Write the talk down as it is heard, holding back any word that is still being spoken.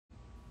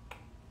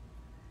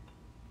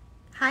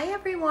Hi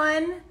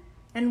everyone,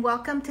 and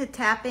welcome to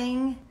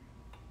Tapping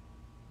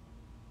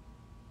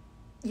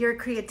Your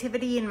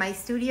Creativity in my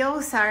studio.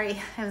 Sorry,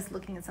 I was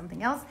looking at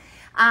something else.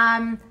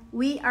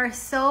 We are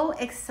so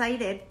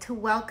excited to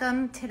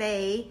welcome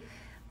today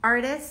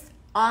artist,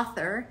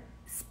 author,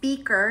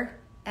 speaker,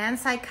 and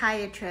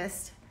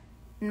psychiatrist,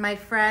 my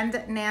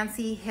friend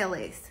Nancy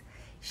Hillis.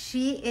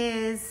 She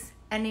is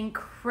an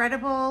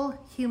incredible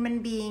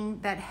human being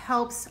that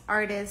helps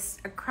artists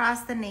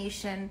across the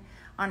nation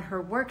on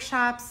her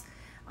workshops,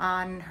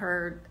 on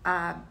her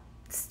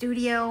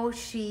studio.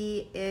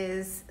 She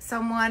is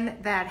someone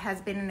that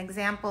has been an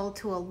example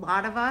to a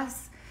lot of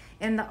us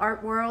in the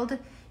art world.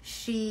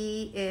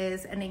 She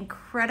is an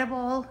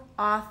incredible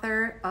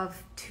author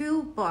of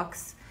 2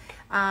 books.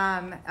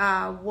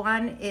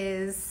 One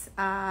is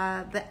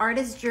The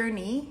Artist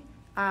Journey,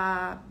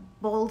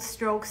 Bold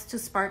Strokes to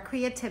Spark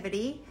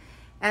Creativity,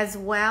 as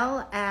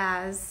well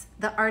as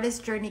The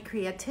Artist Journey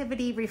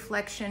Creativity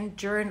Reflection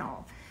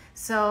Journal.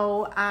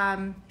 So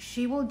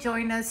she will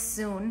join us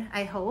soon,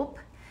 I hope,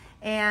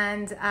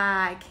 and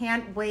I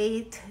can't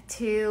wait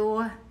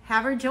to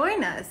have her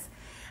join us.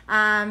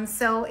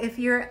 So if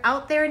you're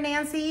out there,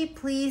 Nancy,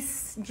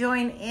 please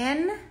join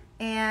in,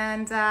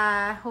 and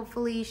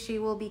hopefully she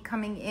will be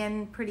coming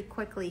in pretty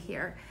quickly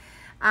here.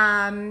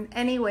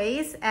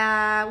 Anyways,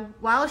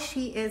 while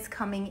she is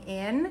coming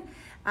in,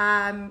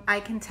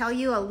 I can tell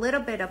you a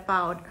little bit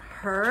about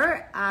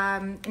her.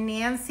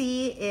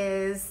 Nancy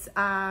is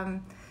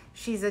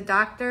she's a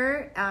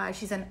doctor,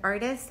 she's an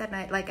artist,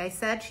 and like I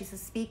said, she's a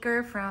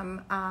speaker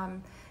from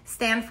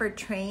Stanford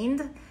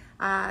trained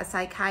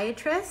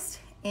psychiatrist.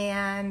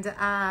 And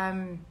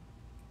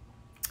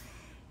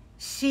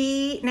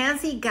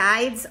Nancy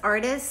guides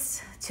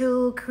artists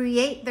to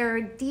create their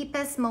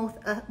deepest,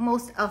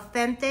 most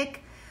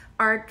authentic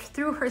art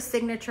through her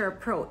signature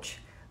approach,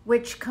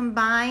 which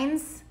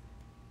combines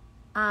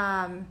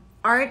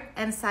art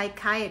and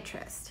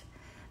psychiatrist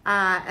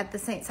at the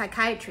same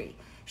psychiatry.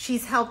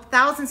 She's helped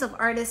thousands of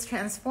artists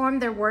transform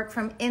their work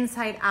from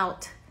inside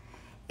out,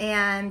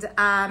 and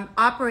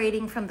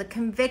operating from the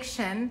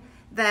conviction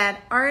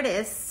that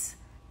artists'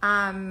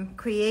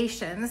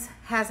 creations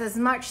has as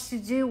much to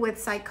do with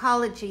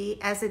psychology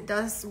as it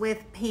does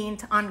with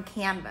paint on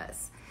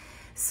canvas.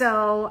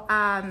 So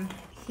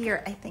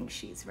here, I think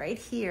she's right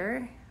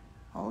here.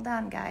 Hold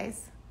on,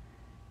 guys.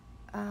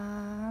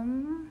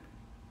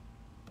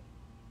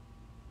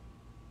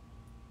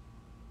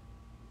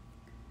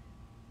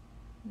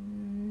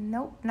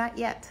 Nope, not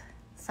yet.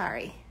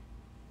 Sorry.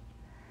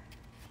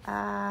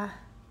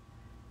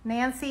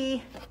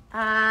 Nancy,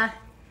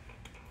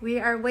 we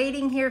are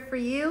waiting here for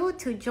you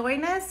to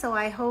join us, so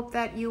I hope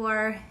that you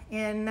are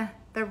in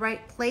the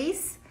right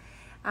place.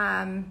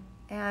 And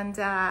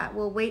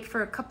we'll wait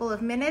for a couple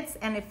of minutes,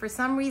 and if for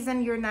some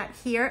reason you're not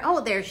here,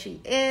 oh, there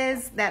she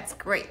is. That's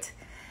great.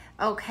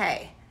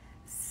 Okay,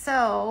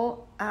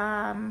 so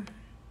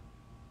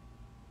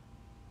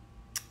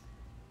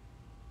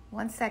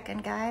one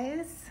second,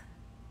 guys.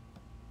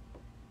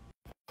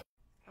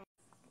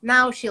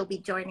 Now she'll be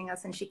joining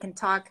us and she can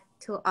talk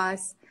to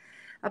us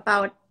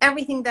about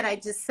everything that I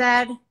just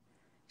said.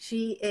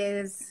 She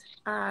is,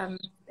 and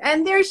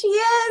there she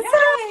is.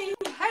 Yay!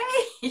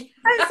 Hey!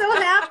 I'm so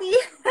happy.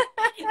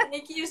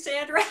 Thank you,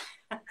 Sandra.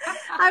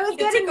 I was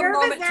getting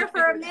nervous there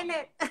for a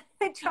minute,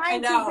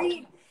 trying to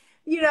read,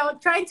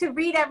 trying to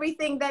read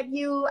everything that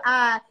you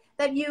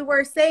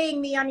were saying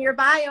me on your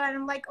bio, and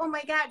I'm like, oh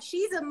my God,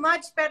 she's a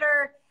much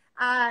better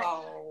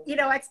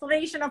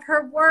explanation of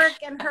her work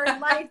and her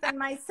life than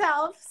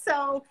myself.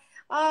 So,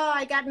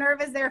 I got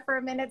nervous there for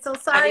a minute. So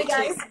sorry,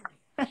 guys.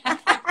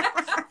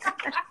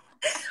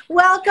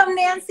 Welcome,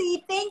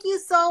 Nancy. Thank you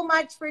so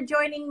much for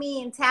joining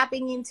me and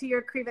tapping into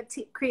your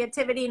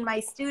creativity in my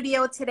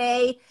studio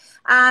today.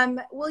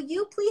 Will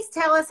you please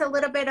tell us a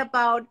little bit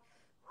about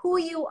who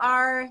you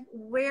are,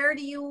 where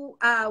do you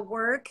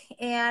work,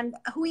 and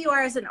who you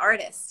are as an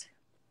artist?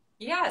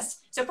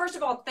 Yes. So first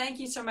of all, thank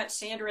you so much,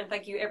 Sandra, and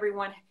thank you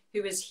everyone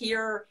who is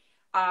here.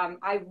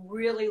 I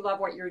really love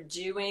what you're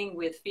doing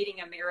with Feeding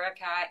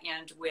America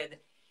and with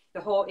the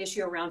whole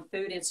issue around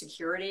food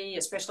insecurity,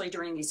 especially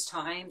during these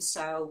times.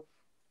 So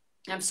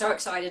I'm so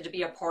excited to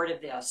be a part of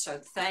this. So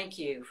thank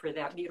you for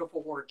that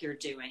beautiful work you're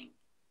doing.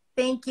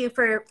 Thank you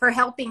for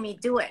helping me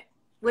do it.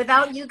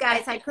 Without you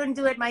guys, I couldn't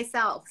do it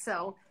myself.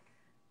 So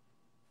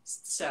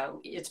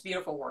it's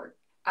beautiful work.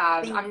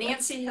 I'm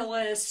Nancy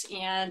Hillis,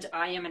 and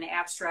I am an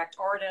abstract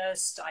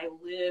artist. I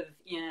live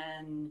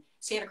in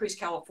Santa Cruz,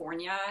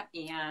 California,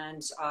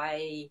 and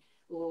I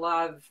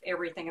love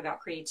everything about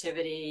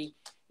creativity,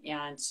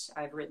 and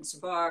I've written some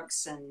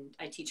books, and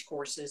I teach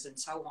courses and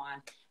so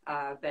on.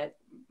 But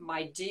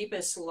my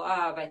deepest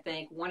love, I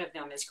think one of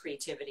them is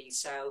creativity.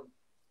 So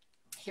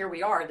here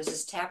we are. This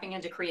is tapping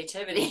into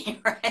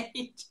creativity,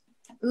 right?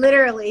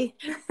 Literally.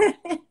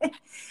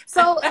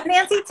 So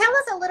Nancy, tell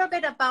us a little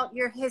bit about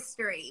your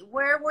history.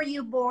 Where were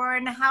you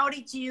born? How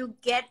did you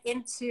get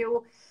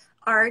into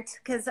art,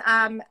 because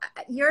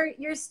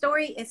your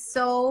story is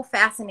so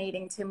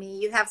fascinating to me.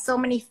 You have so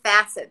many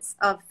facets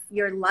of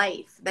your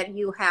life that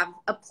you have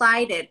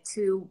applied it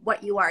to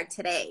what you are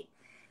today.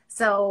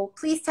 So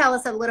please tell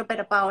us a little bit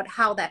about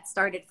how that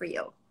started for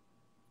you.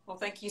 Well,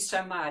 thank you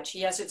so much.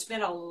 Yes, it's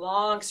been a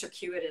long,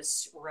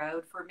 circuitous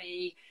road for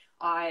me.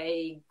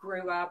 I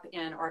grew up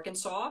in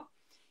Arkansas,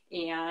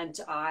 and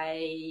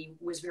I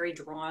was very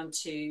drawn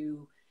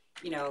to,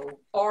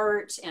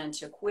 art and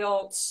to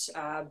quilts,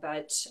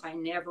 but I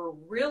never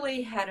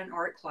really had an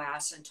art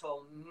class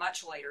until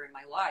much later in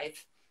my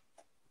life.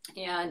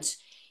 And,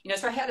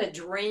 so I had a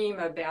dream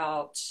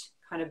about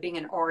kind of being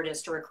an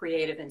artist or a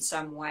creative in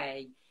some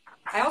way.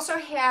 I also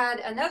had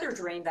another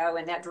dream, though,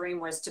 and that dream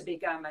was to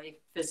become a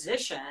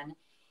physician.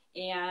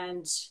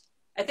 And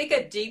I think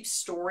a deep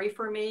story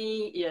for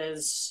me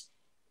is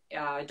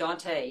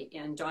Dante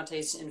in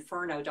Dante's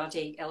Inferno,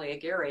 Dante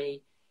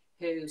Alighieri,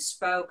 who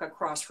spoke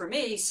across, for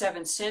me,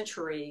 7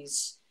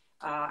 centuries.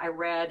 I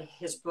read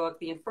his book,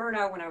 The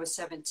Inferno, when I was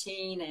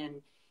 17,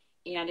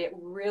 and it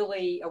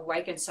really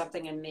awakened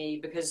something in me,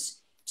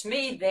 because to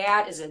me,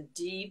 that is a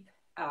deep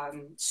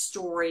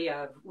story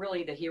of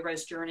really the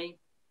hero's journey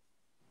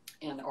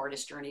and the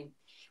artist's journey,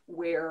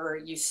 where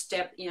you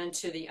step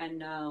into the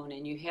unknown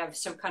and you have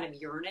some kind of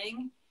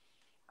yearning,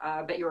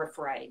 but you're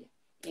afraid.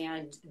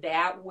 And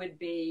that would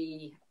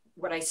be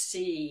what I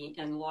see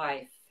in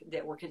life,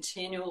 that we're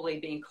continually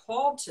being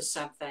called to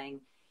something,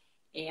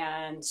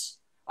 and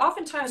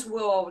oftentimes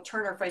we'll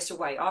turn our face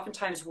away.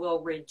 Oftentimes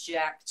we'll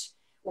reject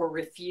or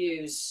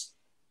refuse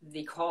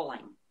the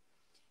calling.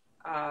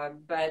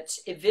 But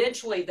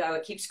eventually, though,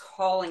 it keeps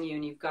calling you,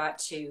 and you've got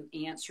to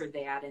answer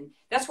that. And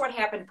that's what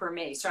happened for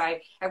me. So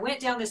I went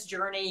down this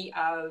journey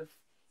of...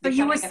 So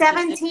you were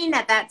 17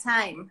 at that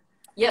time?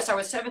 Yes, I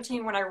was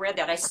 17 when I read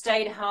that. I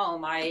stayed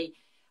home.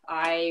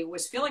 I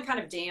was feeling kind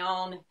of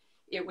down.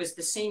 It was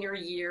the senior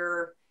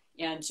year,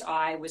 and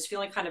I was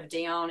feeling kind of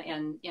down.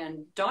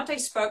 And Dante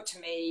spoke to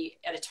me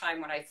at a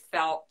time when I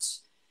felt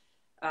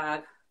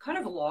kind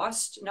of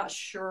lost, not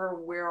sure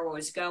where I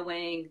was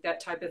going,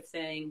 that type of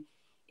thing.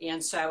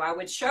 And so I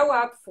would show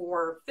up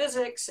for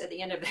physics at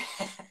the end of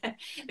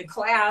the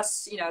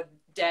class,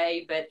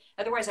 day, but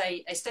otherwise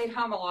I stayed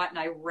home a lot and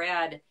I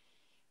read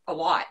a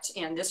lot.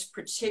 And this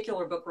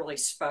particular book really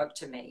spoke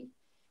to me.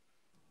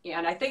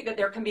 And I think that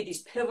there can be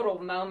these pivotal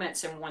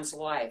moments in one's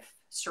life.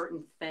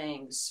 Certain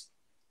things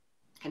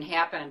can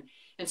happen.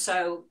 And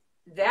so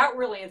that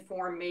really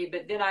informed me.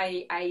 But then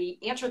I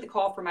answered the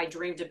call for my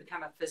dream to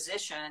become a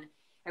physician.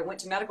 I went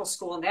to medical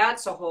school, and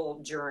that's a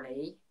whole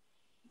journey.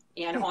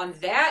 And on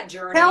that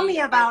journey... Tell me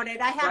about it.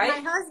 I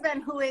have my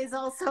husband who is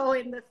also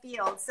in the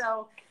field.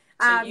 So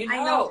I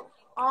know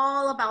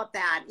all about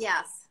that.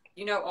 Yes.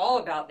 You know all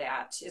about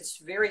that. It's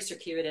very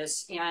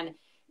circuitous. And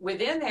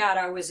within that,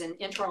 I was in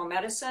internal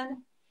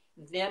medicine.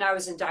 Then I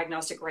was in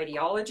diagnostic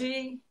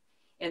radiology.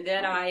 And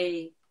then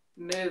I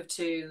moved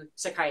to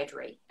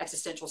psychiatry,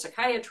 existential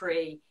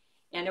psychiatry.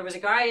 And there was a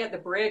guy at the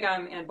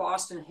Brigham in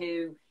Boston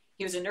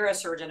he was a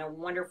neurosurgeon, a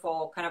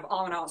wonderful kind of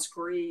eminence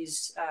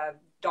grise,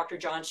 Dr.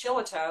 John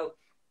Shillito.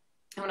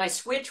 And when I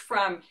switched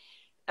from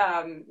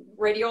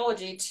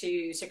radiology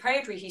to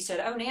psychiatry, he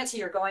said, "Oh, Nancy,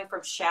 you're going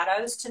from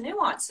shadows to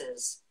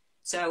nuances."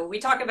 So we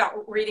talk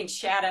about reading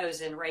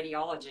shadows in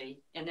radiology,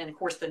 and then, of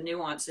course, the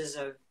nuances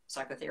of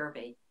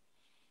psychotherapy.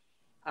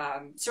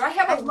 So I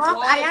have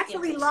I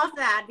actually love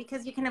that,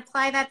 because you can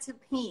apply that to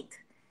paint.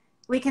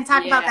 We can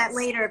talk about that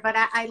later, but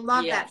I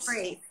love that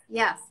phrase.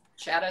 Yes.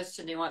 Shadows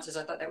to nuances.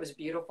 I thought that was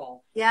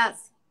beautiful.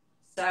 Yes.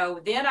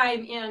 So then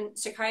I'm in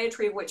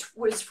psychiatry, which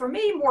was for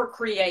me more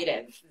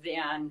creative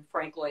than,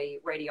 frankly,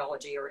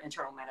 radiology or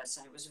internal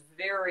medicine. It was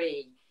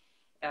very,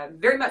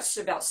 very much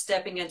about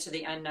stepping into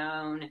the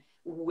unknown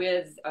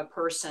with a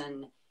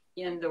person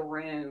in the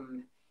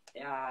room,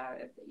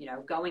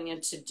 going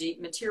into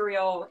deep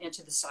material,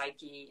 into the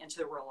psyche, into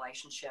the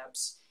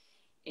relationships.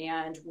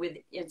 And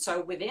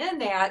so within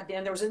that,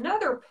 then there was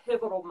another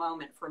pivotal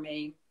moment for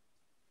me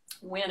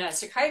when a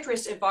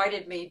psychiatrist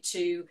invited me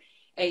to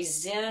a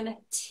Zen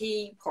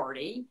tea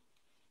party,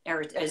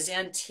 or a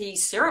Zen tea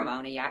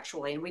ceremony,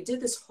 actually. And we did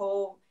this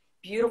whole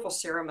beautiful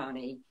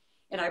ceremony.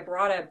 And I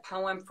brought a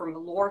poem from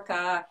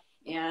Lorca,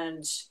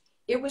 and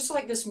it was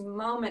like this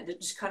moment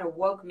that just kind of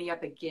woke me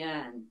up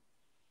again.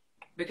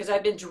 Because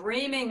I've been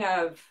dreaming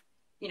of,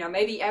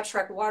 maybe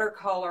abstract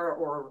watercolor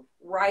or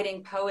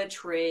writing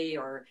poetry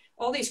or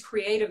all these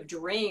creative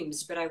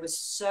dreams, but I was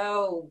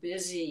so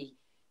busy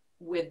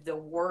with the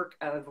work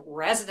of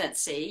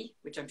residency,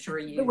 which I'm sure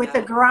you with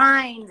the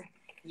grind.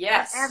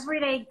 Yes. The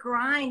everyday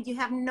grind. You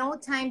have no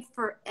time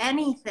for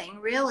anything,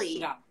 really.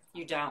 No,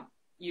 you don't.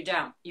 You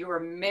don't. You are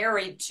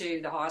married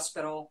to the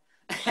hospital.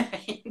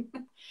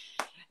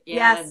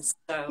 Yes.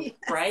 So, yes.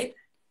 Right?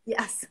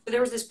 Yes. So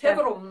there was this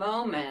pivotal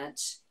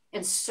moment.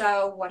 And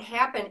so what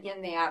happened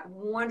in that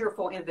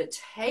wonderful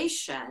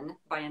invitation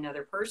by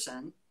another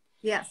person,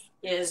 yes,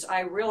 is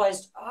I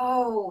realized,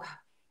 how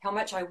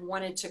much I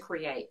wanted to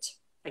create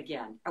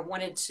again. I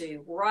wanted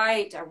to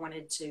write, I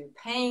wanted to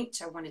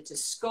paint, I wanted to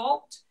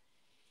sculpt.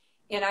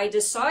 And I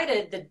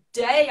decided the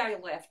day I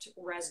left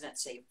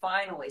residency,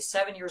 finally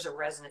 7 years of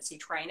residency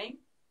training,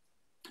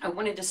 I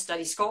wanted to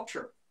study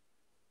sculpture,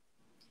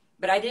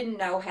 but I didn't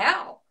know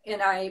how.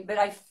 But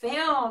I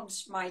found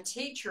my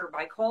teacher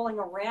by calling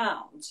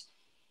around,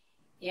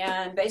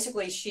 and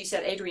basically she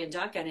said, Adrienne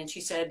Duncan, and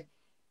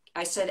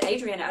I said,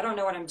 Adrienne, I don't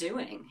know what I'm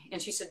doing.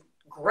 And she said,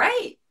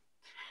 great.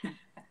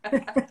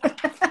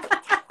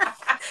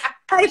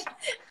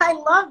 I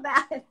love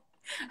that.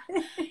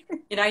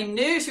 And I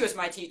knew she was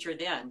my teacher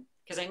then,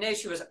 because I knew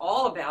she was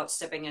all about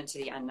stepping into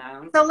the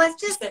unknown. So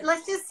let's just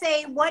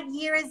say, what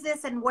year is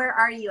this and where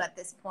are you at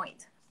this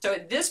point? So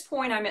at this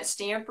point, I'm at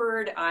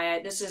Stanford.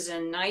 This is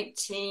in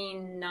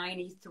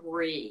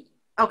 1993.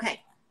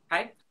 Okay.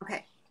 Okay.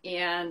 Okay.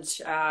 And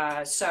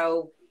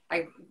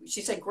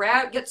she said,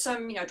 get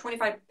some,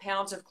 25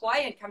 pounds of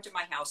clay and come to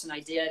my house. And I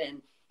did.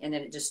 And then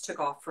it just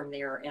took off from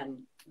there.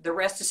 And the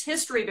rest is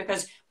history,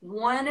 because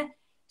one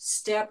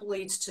step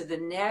leads to the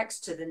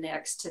next, to the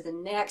next, to the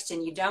next.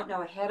 And you don't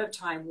know ahead of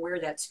time where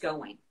that's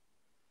going.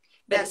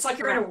 But it's like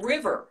you're in a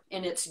river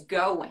and it's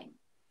going.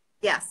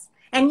 Yes.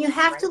 And you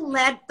have to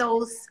let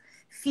those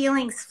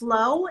feelings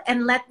flow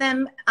and let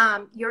them,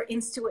 your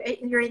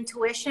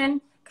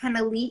intuition kind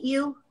of lead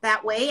you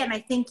that way. And I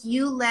think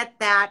you let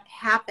that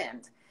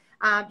happen.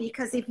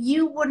 Because if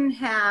you would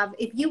have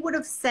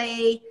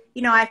say,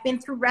 I've been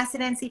through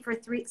residency for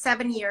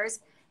 7 years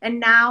and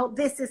now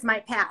this is my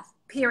path,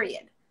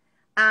 period.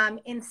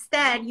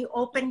 Instead, you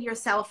opened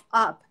yourself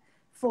up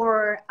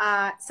for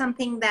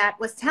something that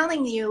was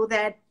telling you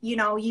that,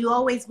 you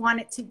always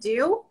wanted to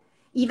do,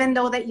 even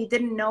though that you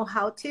didn't know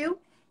how to.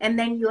 And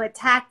then you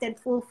attacked at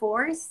full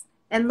force,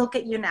 and look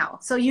at you now.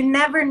 So you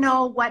never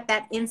know what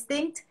that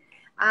instinct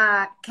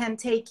can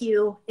take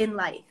you in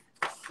life.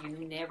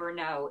 You never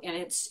know. And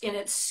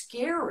it's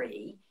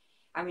scary.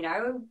 I mean,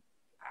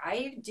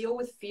 I deal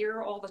with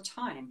fear all the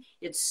time.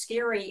 It's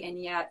scary,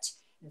 and yet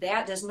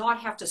that does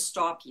not have to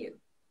stop you.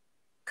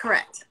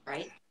 Correct.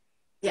 Right?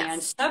 Yes.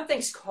 And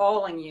something's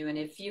calling you. And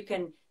if you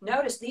can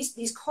notice,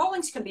 these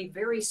callings can be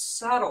very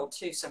subtle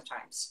too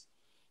sometimes.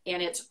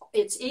 And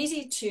it's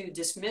easy to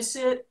dismiss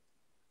it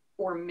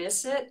or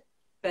miss it,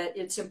 but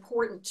it's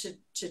important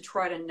to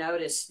try to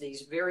notice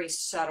these very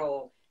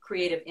subtle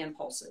creative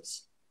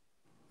impulses.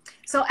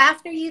 So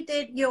after you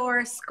did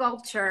your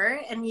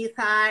sculpture and you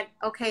thought,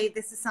 okay,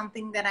 this is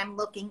something that I'm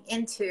looking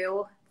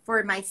into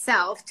for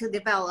myself to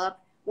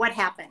develop, what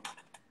happened?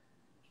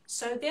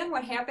 So then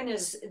what happened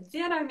is,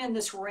 then I'm in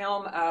this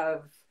realm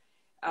of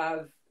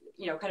kind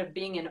of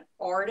being an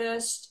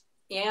artist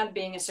and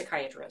being a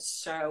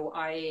psychiatrist. So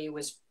I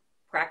was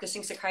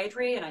practicing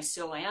psychiatry, and I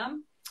still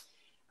am,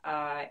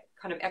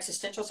 kind of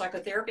existential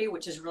psychotherapy,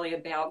 which is really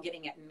about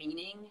getting at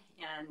meaning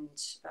and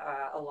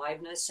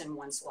aliveness in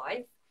one's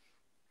life,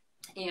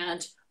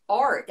 and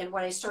art. And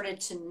what I started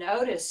to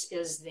notice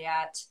is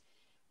that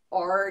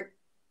art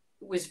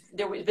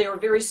they were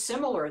very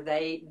similar.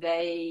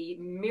 They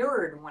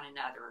mirrored one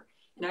another.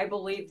 And I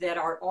believe that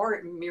our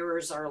art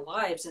mirrors our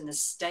lives in the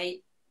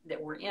state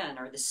that we're in,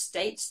 or the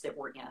states that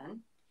we're in.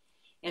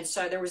 And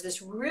so there was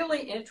this really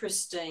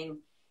interesting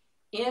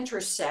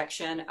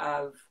intersection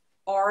of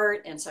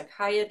art and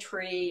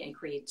psychiatry and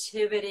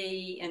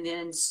creativity and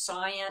then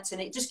science, and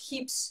it just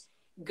keeps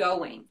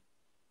going.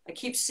 I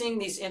keep seeing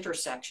these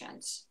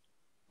intersections,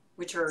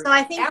 which are so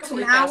I think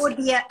now would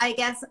be I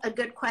guess a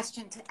good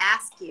question to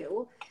ask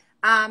you.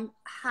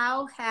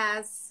 How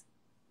has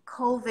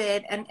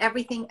COVID and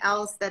everything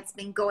else that's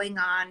been going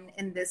on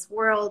in this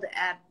world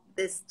at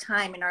this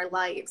time in our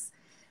lives,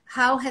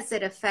 how has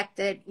it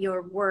affected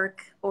your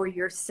work or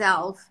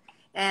yourself?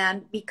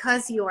 And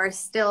because you are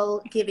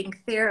still giving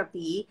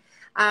therapy,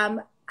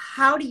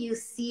 how do you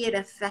see it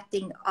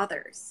affecting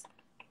others?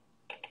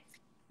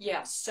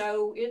 Yes,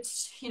 so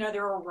it's,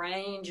 there are a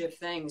range of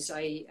things.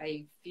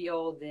 I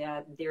feel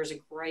that there's a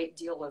great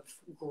deal of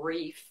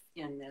grief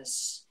in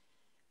this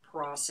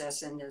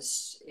process, in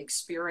this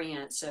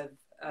experience of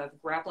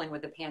grappling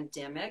with the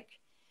pandemic,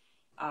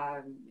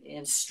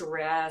 and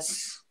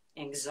stress,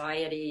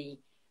 anxiety,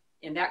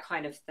 and that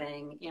kind of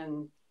thing.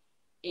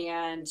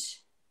 And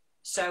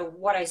so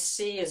what I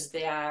see is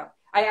that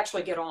I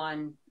actually get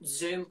on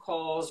Zoom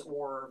calls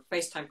or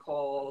FaceTime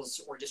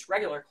calls or just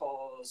regular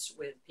calls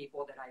with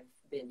people that I've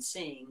been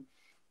seeing.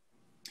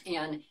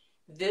 And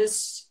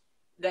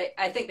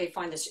I think they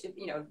find this,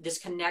 this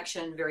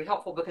connection very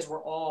helpful, because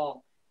we're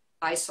all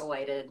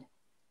isolated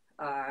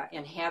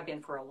and have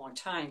been for a long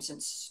time,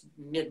 since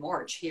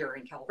mid-March here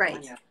in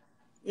California. Right.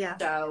 Yeah.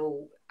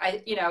 So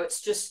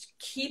it's just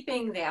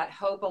keeping that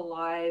hope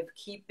alive,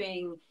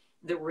 keeping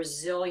the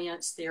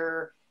resilience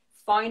there,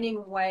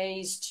 finding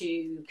ways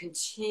to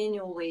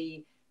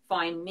continually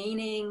find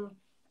meaning.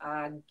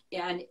 And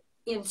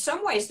in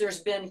some ways,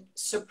 there's been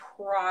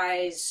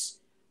surprise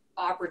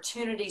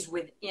opportunities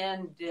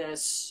within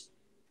this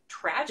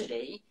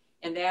tragedy.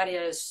 And that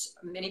is,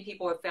 many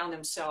people have found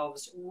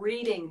themselves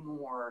reading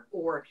more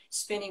or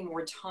spending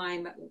more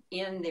time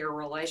in their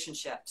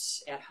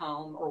relationships at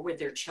home or with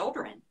their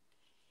children.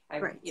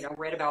 I've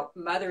read about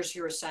mothers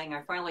who are saying,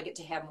 I finally get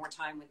to have more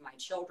time with my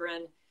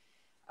children.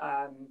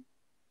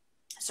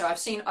 So I've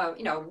seen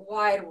a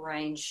wide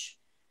range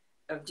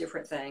of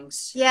different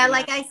things. Yeah,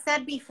 like I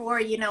said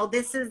before,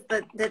 this is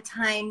the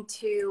time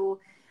to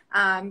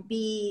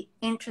be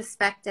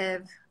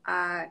introspective,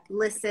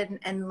 listen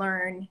and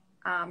learn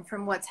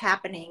from what's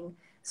happening,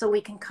 so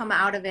we can come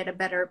out of it a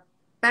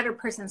better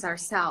persons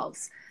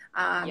ourselves.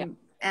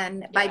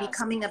 And by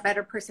becoming a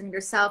better person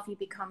yourself, you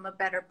become a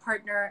better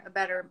partner, a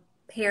better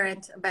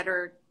parent, a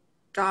better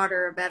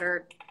daughter, a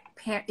better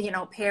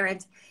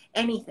parent,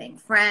 anything,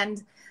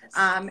 friend.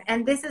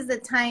 And this is the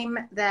time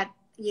that,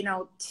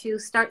 to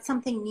start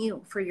something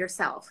new for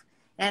yourself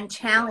and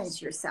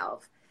challenge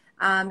yourself,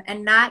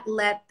 and not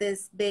let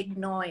this big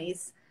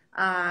noise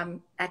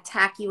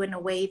attack you in a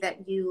way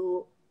that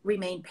you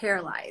remain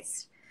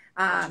paralyzed.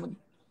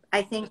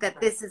 I think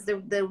that this is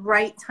the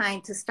right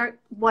time to start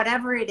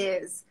whatever it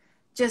is.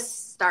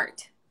 Just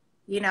start,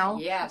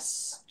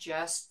 Yes,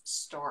 just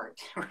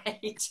start,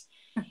 right?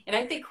 And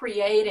I think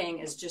creating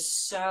is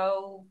just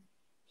so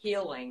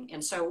healing.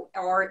 And so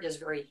art is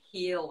very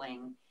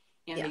healing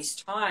in these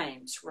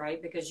times,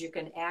 right? Because you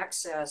can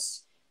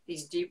access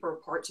these deeper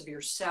parts of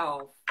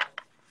yourself,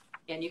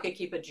 and you can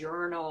keep a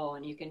journal,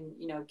 and you can,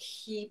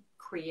 keep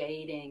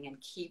creating and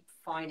keep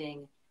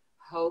finding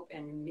hope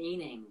and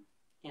meaning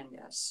in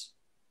this.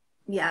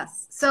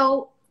 Yes.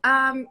 So,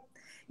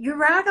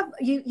 you're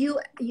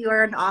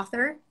an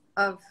author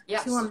of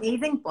two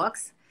amazing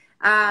books.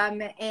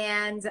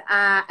 And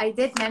I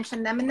did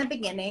mention them in the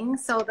beginning.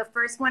 So the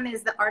first one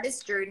is The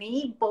Artist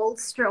Journey, Bold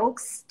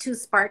Strokes to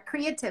Spark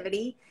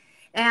Creativity.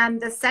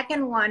 And the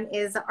second one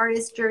is The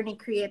Artist Journey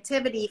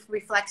Creativity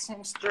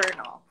Reflections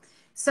Journal.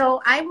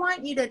 So I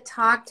want you to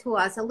talk to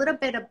us a little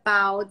bit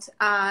about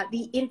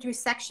the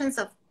intersections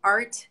of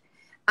art,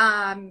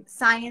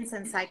 science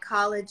and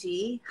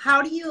psychology.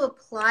 How do you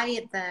apply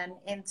it then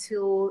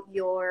into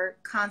your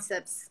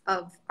concepts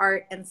of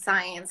art and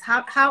science?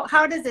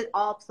 How does it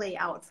all play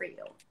out for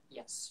you?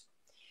 Yes.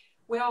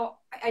 Well,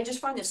 I just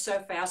find this so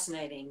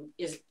fascinating,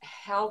 is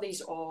how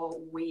these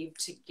all weave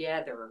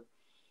together,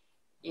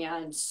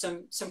 and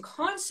some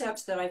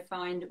concepts that I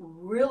find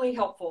really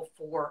helpful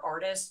for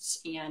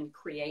artists and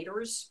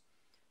creators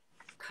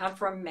come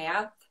from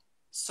math,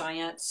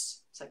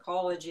 science,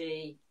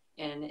 psychology,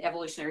 and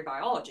evolutionary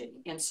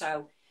biology. And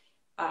so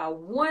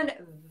one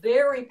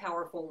very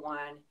powerful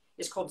one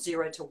is called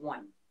 0 to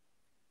 1.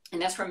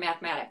 And that's from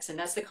mathematics. And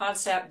that's the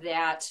concept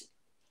that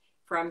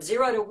from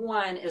 0 to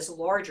 1 is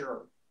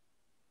larger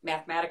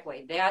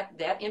mathematically.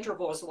 That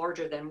interval is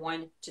larger than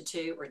 1 to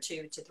 2 or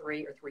 2 to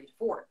 3 or 3 to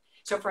 4.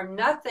 So from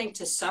nothing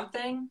to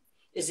something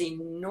is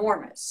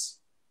enormous.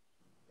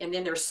 And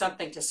then there's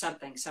something to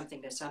something,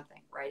 something to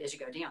something, right, as you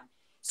go down.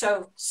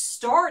 So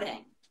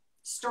starting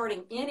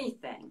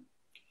anything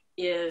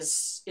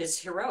is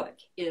heroic,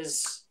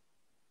 is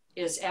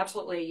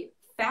absolutely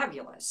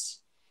fabulous.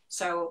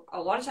 So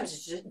a lot of times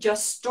it's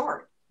just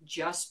start,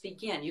 just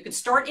begin. You can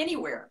start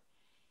anywhere.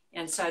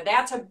 And so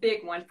that's a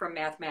big one from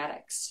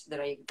mathematics that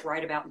I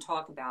write about and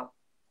talk about.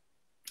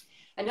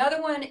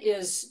 Another one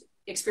is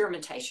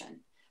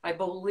experimentation. I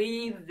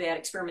believe that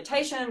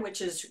experimentation,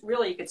 which is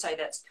really, you could say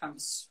that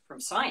comes from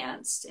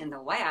science in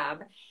the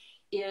lab,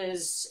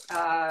 is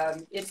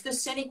it's the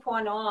sine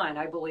qua non,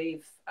 I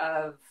believe,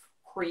 of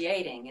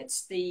creating. It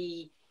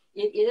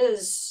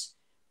is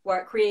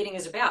what creating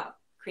is about.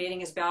 Creating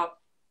is about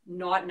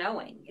not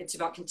knowing. It's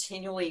about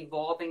continually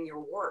evolving your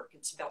work.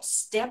 It's about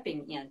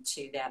stepping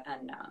into that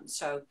unknown.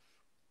 So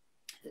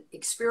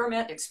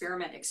experiment,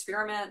 experiment,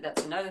 experiment.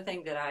 That's another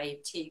thing that I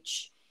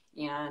teach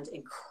and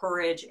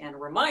encourage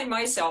and remind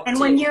myself. And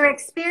when you're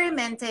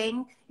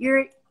experimenting,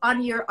 you're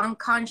on your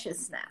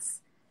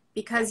unconsciousness,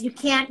 because you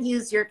can't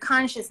use your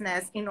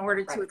consciousness in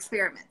order to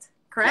experiment,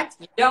 correct?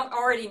 You don't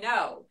already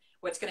know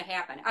what's going to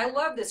happen. I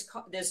love this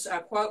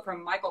quote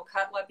from Michael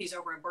Cutlip. He's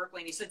over in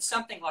Berkeley, and he said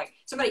something like,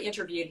 somebody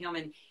interviewed him,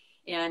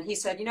 and he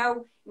said,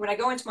 when I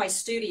go into my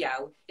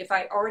studio, if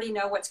I already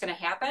know what's going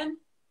to happen,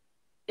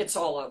 it's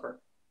all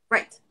over.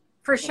 Right,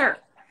 for sure.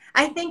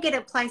 I think it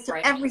applies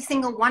to every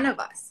single one of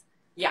us.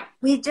 Yeah.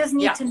 We just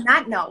need to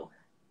not know.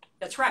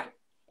 That's right.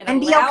 And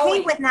be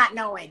okay with not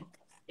knowing.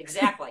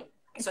 Exactly.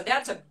 So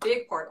that's a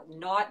big part of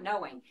not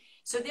knowing.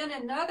 So then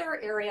another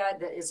area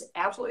that is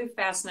absolutely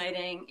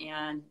fascinating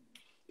and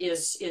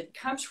it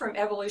comes from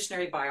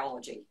evolutionary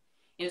biology,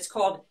 and it's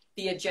called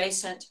the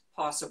adjacent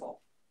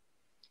possible.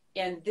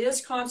 And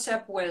this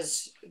concept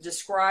was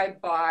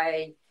described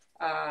by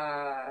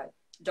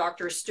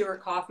Dr.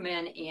 Stuart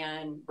Kaufman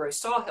and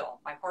Bruce Sawhill,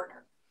 my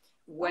partner,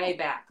 way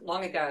back,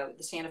 long ago, at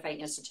the Santa Fe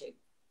Institute.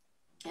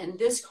 And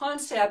this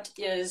concept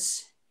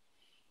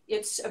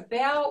it's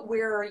about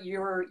where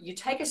you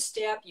take a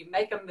step, you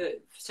make a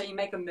move. So you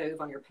make a move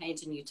on your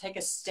painting, you take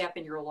a step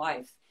in your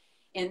life.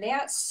 And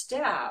that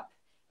step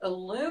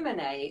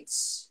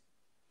illuminates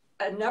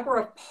a number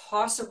of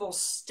possible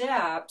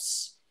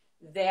steps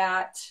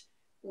that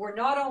were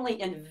not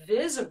only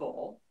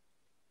invisible,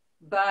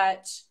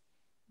 but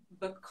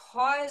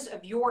because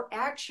of your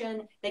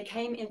action, they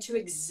came into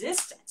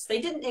existence.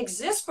 They didn't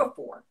exist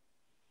before.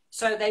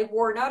 So they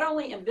were not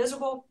only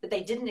invisible, but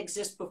they didn't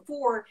exist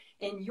before.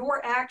 And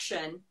your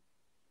action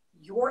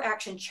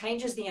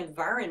changes the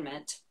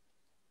environment,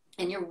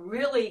 and you're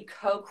really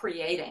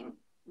co-creating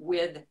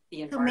with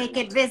the environment. To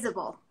make it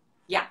visible.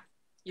 Yeah.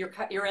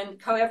 You're in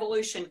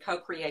co-evolution,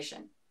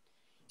 co-creation.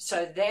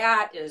 So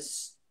that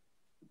is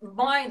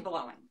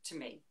mind-blowing to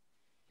me.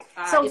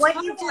 So what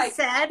you just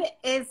said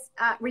is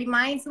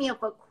reminds me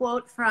of a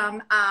quote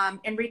from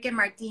Enrique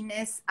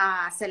Martinez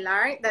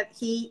Celaya that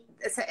he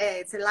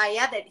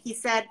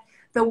said,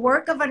 "The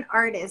work of an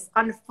artist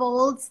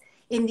unfolds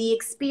in the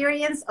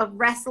experience of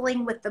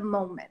wrestling with the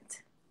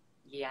moment."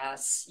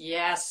 Yes,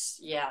 yes,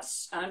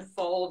 yes.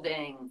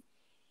 Unfolding,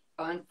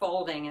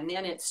 and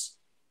then it's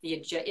the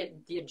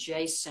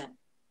adjacent.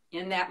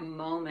 In that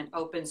moment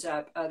opens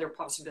up other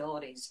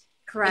possibilities.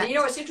 Correct. And you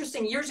know, it's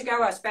interesting. Years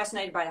ago, I was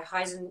fascinated by the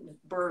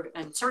Heisenberg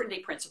uncertainty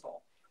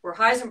principle, where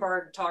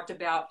Heisenberg talked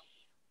about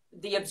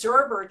the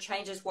observer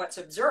changes what's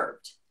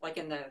observed, like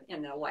in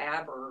the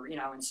lab or, you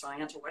know, in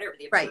science or whatever,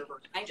 the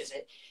observer changes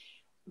it.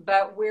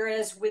 But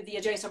whereas with the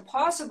adjacent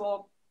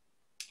possible,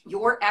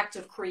 your act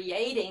of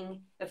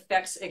creating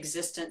affects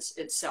existence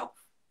itself.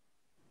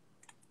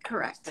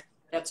 Correct.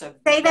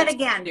 Say that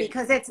again,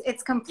 because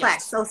it's complex.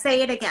 Yes. So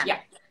say it again.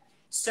 Yeah.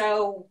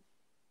 So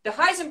the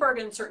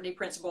Heisenberg uncertainty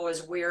principle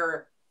is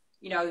where,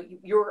 you know,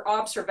 your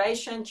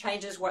observation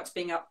changes what's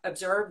being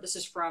observed. This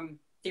is from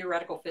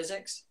theoretical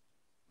physics.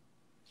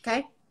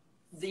 Okay.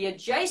 The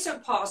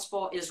adjacent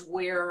possible is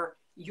where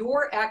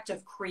your act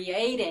of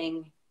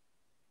creating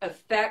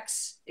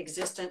affects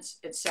existence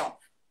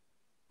itself.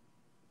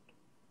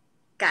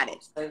 Got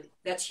it. So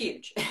that's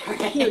huge.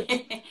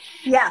 Huge.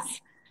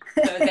 Yes.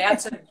 So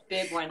that's a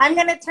big one. I'm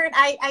going to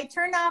I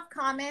turned off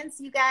comments,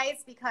 you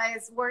guys,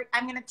 because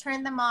I'm going to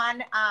turn them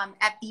on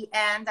at the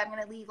end. I'm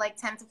going to leave like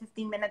 10 to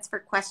 15 minutes for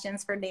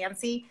questions for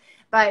Nancy.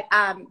 But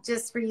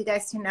just for you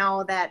guys to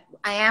know that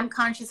I am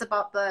conscious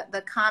about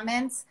the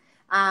comments,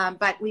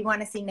 but we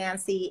want to see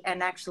Nancy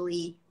and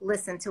actually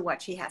listen to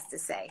what she has to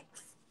say.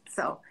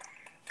 So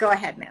go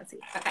ahead, Nancy.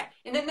 Okay.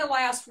 And then the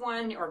last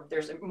one, or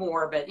there's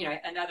more, but you know,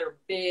 another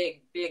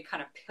big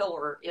kind of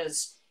pillar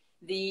is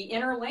the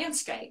inner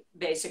landscape,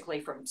 basically,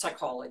 from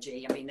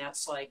psychology. I mean,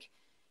 that's like,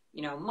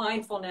 you know,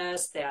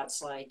 mindfulness,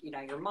 that's like, you know,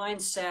 your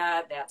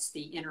mindset, that's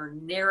the inner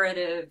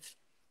narrative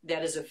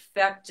that is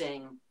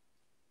affecting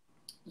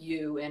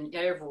you in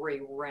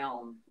every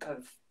realm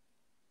of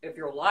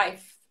your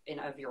life and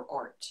of your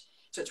art.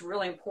 So it's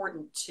really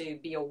important to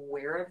be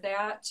aware of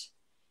that.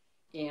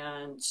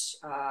 And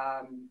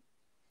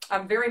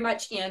I'm very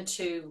much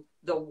into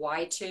the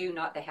why to,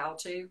 not the how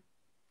to.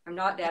 I'm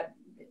not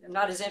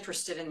as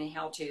interested in the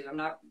how-to. I'm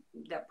not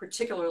that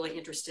particularly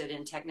interested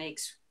in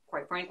techniques,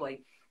 quite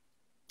frankly.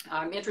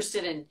 I'm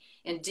interested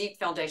in deep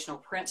foundational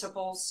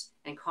principles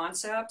and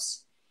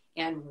concepts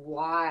and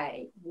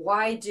why.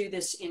 Why do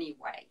this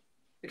anyway?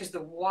 Because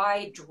the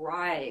why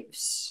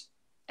drives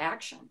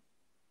action.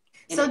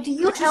 And so do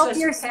you help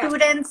your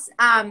students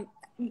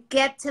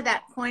get to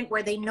that point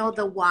where they know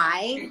the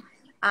why?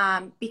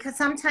 Because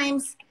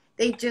sometimes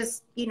they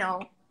just, you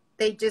know,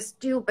 they just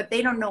do, but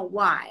they don't know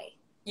why.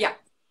 Yeah.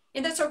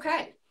 And that's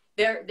okay.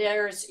 But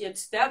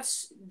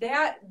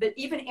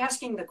even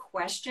asking the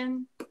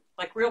question,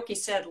 like Rilke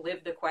said,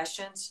 live the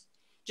questions.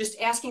 Just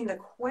asking the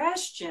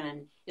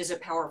question is a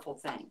powerful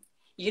thing.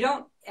 You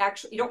don't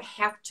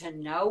have to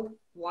know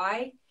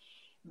why,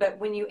 but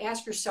when you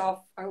ask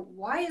yourself,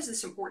 why is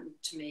this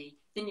important to me?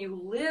 Then you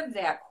live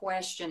that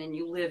question and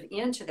you live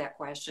into that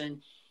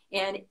question,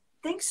 and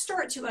things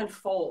start to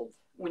unfold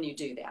when you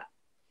do that.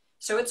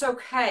 So it's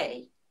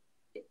okay,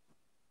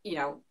 you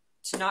know,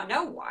 to not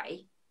know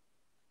why.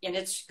 And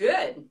it's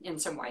good in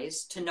some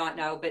ways to not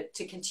know, but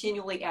to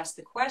continually ask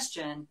the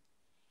question,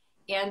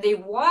 and the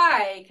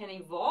why can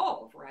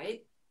evolve,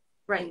 right?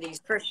 Right,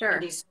 for sure.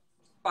 In these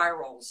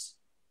spirals.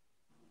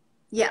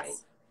 Yes, right?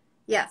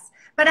 Yes.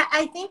 But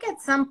I think at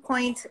some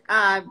point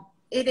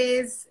it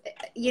is,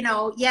 you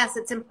know, yes,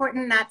 it's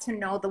important not to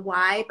know the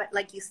why, but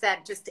like you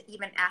said, just to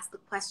even ask the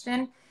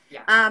question.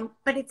 Yeah.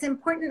 But it's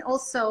important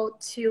also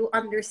to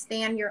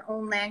understand your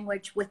own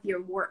language with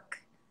your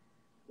work,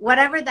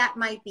 whatever that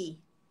might be.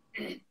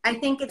 I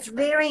think it's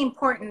very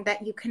important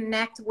that you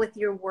connect with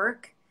your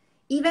work,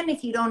 even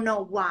if you don't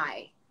know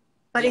why.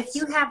 But yes, if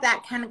you have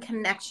that kind of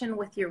connection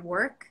with your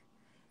work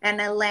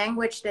and a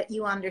language that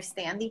you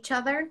understand each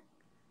other,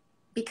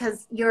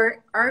 because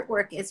your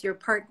artwork is your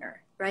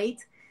partner,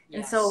 right? Yes.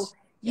 And so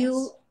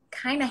you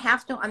kind of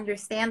have to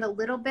understand a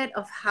little bit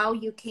of how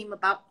you came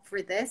about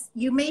for this.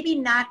 You may be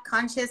not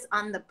conscious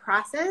on the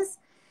process,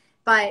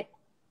 but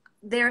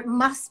there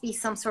must be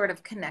some sort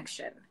of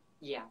connection.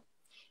 Yeah.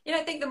 And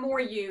I think the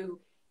more you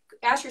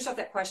ask yourself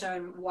that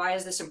question, why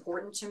is this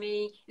important to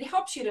me? It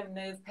helps you to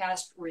move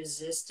past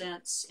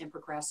resistance and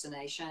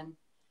procrastination.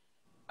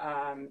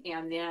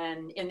 And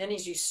then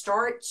as you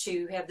start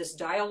to have this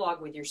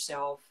dialogue with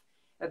yourself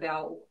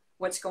about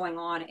what's going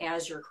on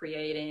as you're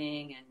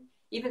creating and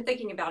even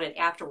thinking about it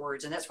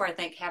afterwards. And that's why I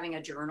think having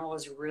a journal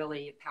is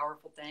really a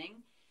powerful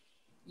thing.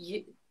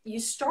 you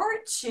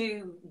start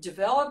to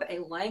develop a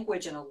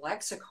language and a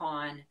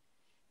lexicon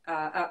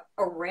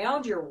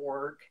around your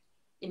work,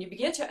 and you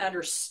begin to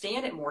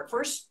understand it more. At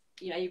first,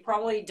 you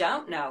probably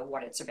don't know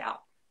what it's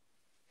about.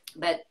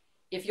 But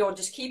if you'll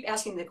just keep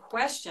asking the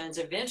questions,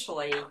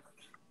 eventually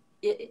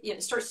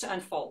it starts to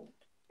unfold.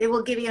 It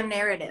will give you a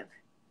narrative.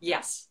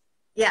 Yes.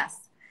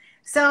 Yes.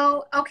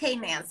 So, okay,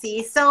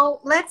 Nancy.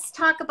 So let's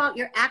talk about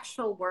your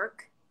actual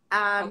work.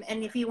 Okay.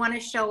 And if you want to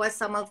show us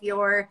some of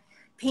your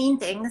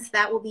paintings,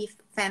 that will be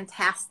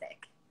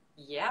fantastic.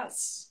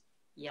 Yes.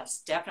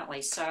 Yes,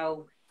 definitely.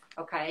 So,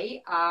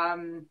 okay.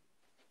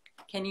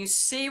 Can you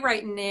see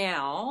right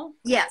now?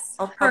 Yes.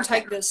 I'll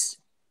take this.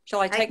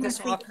 Shall I take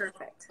this off?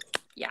 Perfect.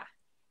 Yeah.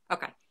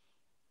 Okay.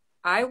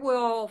 I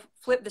will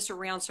flip this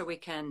around so we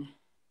can.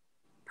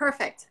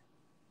 Perfect.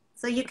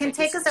 So you can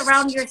take us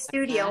around your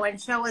studio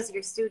and show us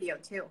your studio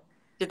too.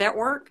 Did that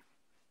work?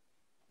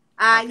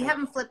 Okay. You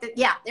haven't flipped it.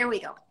 Yeah, there we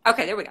go.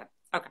 Okay, there we go.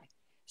 Okay.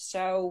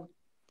 So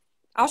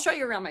I'll show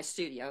you around my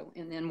studio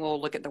and then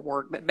we'll look at the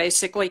work. But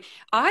basically,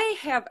 I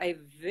have a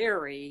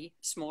very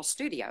small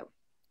studio.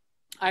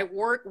 I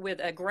work with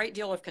a great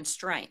deal of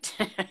constraint.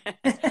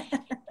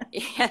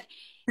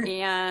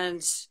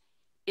 And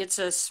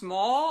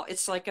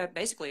it's like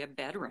basically a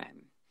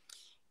bedroom.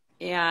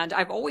 And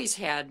I've always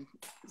had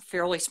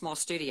fairly small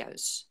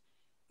studios.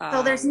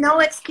 So there's no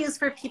excuse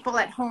for people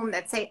at home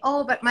that say,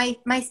 oh, but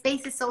my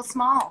space is so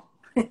small.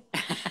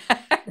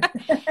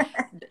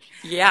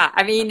 Yeah,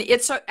 I mean,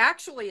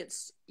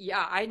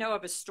 I know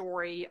of a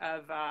story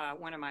of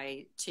one of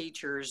my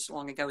teachers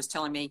long ago was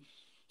telling me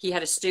he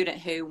had a student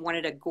who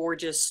wanted a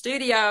gorgeous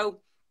studio.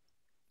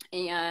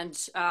 And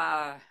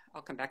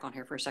I'll come back on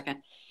here for a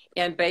second.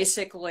 And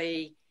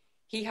basically,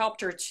 he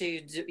helped her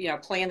to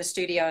plan the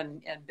studio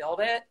and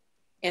build it.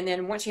 And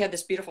then once she had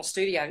this beautiful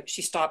studio,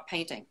 she stopped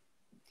painting.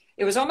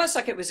 It was almost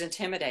like it was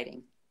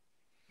intimidating.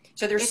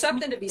 So there's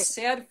something to be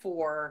said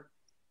for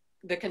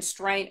the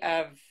constraint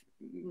of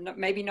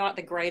maybe not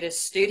the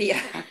greatest studio,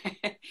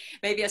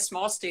 maybe a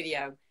small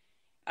studio.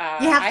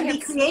 You have to be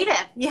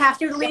creative. You have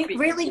to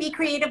really be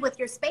creative with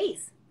your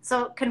space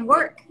so it can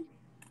work.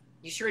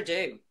 You sure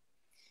do.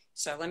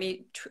 So let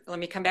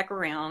me come back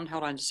around.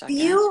 Hold on just a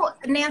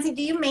second. Nancy,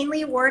 do you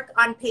mainly work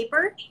on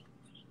paper?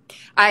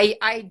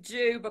 I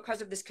do,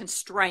 because of this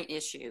constraint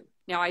issue.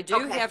 Now I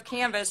do have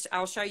canvas.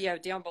 I'll show you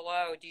down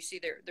below. Do you see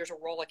there's a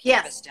roll of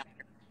canvas down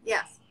there?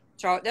 Yes.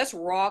 So that's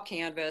raw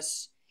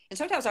canvas. And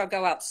sometimes I'll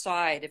go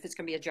outside if it's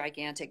going to be a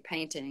gigantic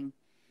painting.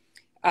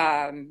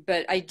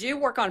 But I do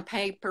work on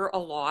paper a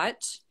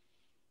lot.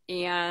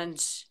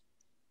 And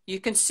you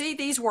can see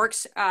these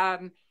works,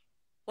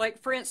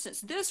 like for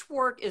instance, this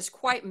work is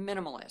quite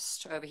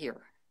minimalist over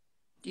here.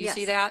 Do you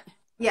see that?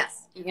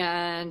 Yes.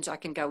 And I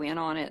can go in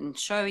on it and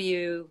show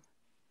you.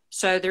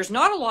 So there's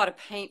not a lot of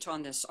paint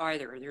on this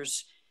either.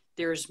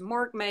 There's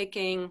mark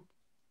making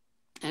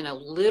and a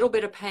little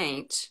bit of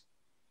paint.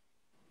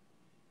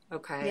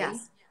 Okay.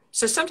 Yes.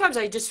 So sometimes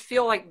I just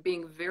feel like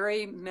being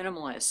very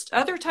minimalist.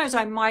 Other times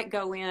I might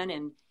go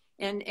in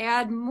and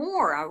add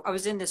more. I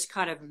was in this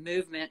kind of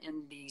movement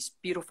in these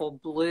beautiful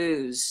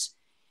blues.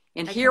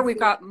 And here we've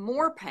got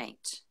more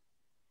paint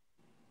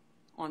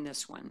on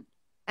this one.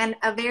 And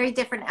a very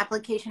different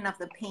application of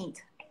the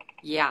paint.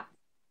 Yeah.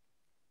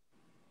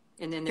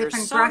 And then there's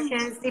different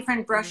brushes,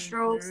 different brush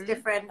strokes,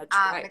 different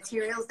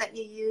materials that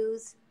you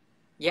use.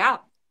 Yeah.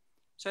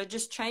 So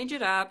just change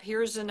it up.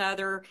 Here's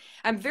another.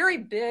 I'm very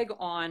big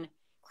on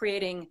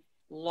creating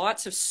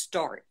lots of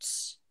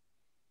starts.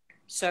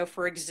 So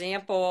for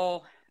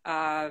example,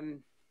 I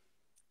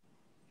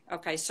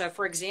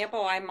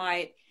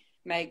might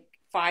make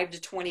 5 to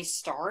 20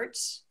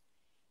 starts,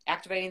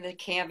 activating the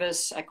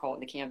canvas. I call it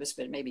the canvas,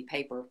 but it may be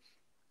paper.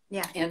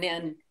 Yeah. And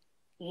then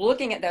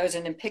looking at those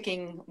and then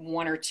picking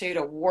 1 or 2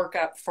 to work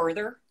up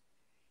further,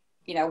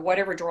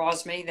 whatever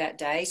draws me that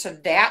day. So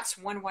that's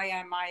one way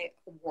I might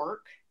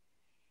work.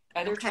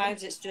 Other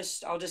times it's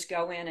just, I'll just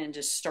go in and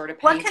just start a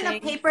painting. What kind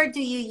of paper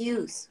do you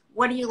use?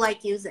 What do you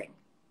like using?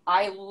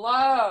 I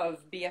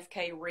love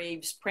BFK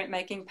Reeves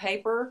printmaking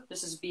paper.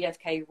 This is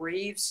BFK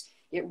Reeves.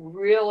 It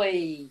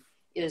really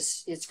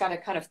is, it's got a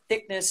kind of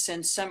thickness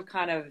and some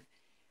kind of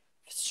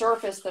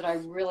surface that I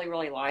really,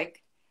 really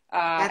like.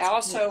 I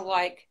also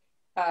like,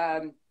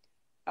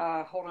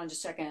 hold on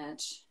just a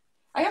second.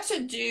 I also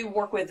do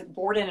work with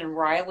Borden and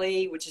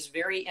Riley, which is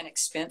very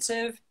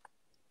inexpensive.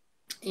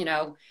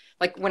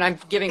 Like when I'm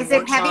giving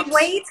workshops. Is it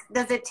heavyweight?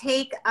 Does it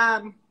take,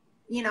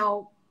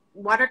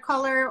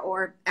 watercolor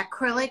or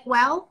acrylic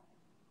well?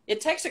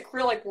 It takes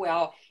acrylic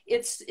well.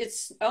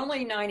 It's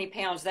only 90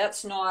 pounds.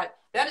 It's an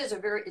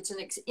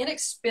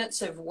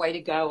inexpensive way to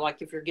go.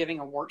 Like if you're giving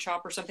a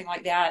workshop or something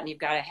like that and you've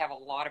got to have a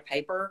lot of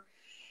paper.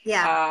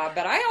 Yeah.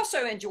 But I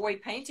also enjoy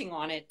painting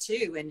on it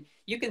too. And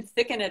you can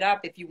thicken it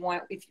up if you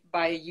want,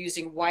 by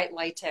using white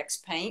latex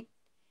paint.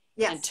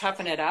 Yes. And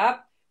toughen it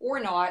up or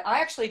not. I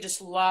actually just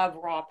love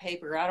raw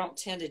paper. I don't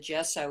tend to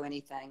gesso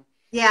anything.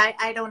 Yeah,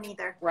 I don't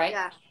either. Right?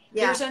 Yeah.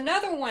 There's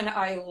another one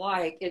I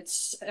like.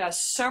 It's a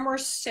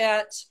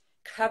Somerset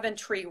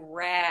Coventry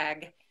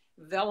rag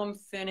vellum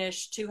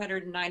finish,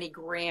 290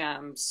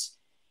 grams.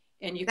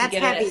 And you can That's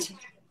get heavy. it at,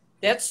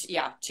 that's,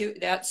 yeah,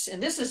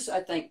 and this is,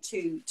 I think,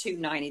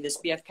 290, this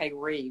BFK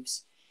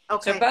Reeves.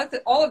 Okay. So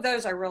all of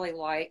those I really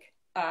like.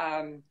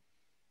 And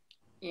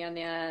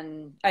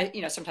then I,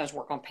 sometimes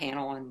work on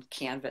panel and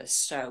canvas.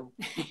 So,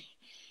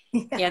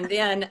 Yeah. And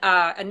then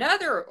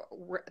another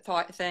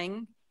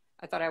thing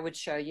I thought I would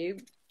show you.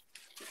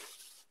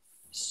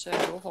 So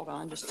hold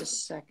on just a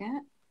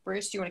second.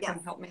 Bruce, do you want to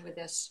come help me with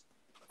this?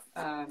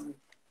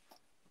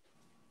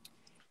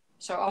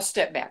 So I'll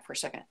step back for a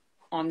second.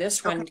 On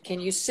this one, can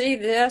you see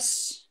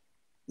this?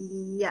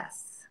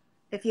 Yes.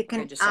 If you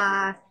can,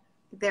 Okay,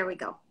 there we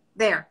go.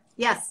 There.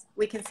 Yes,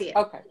 we can see it.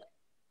 Okay.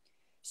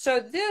 So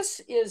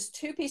this is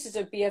 2 pieces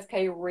of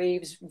BFK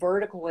Reeves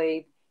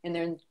vertically, and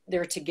then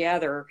they're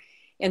together.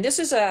 And this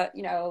is a,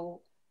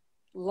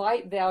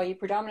 light value,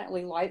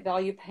 predominantly light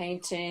value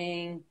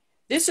painting.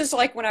 This is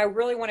like when I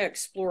really want to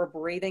explore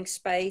breathing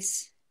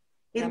space.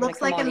 It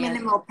looks like a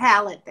minimal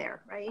palette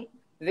there, right?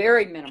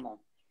 Very minimal.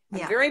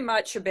 Yeah. Very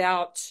much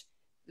about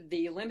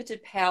the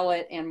limited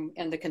palette and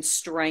the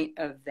constraint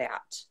of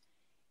that.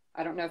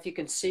 I don't know if you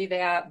can see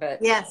that, but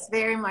yes,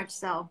 very much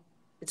so.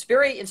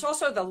 It's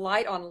also the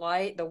light on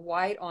light, the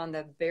white on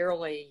the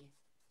barely,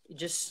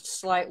 just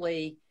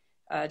slightly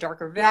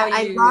darker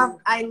value. Yeah,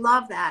 I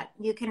love that.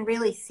 You can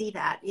really see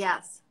that.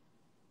 Yes.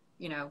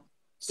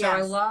 So yes.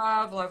 I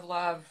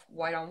love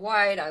white on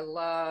white. I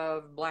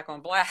love black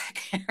on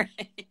black.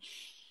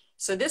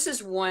 So this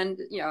is one,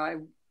 I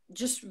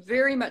just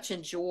very much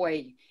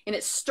enjoy. And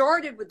it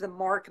started with the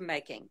mark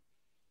making.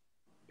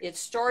 It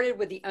started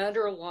with the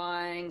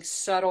underlying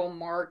subtle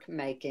mark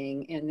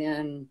making, and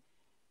then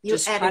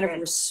just kind of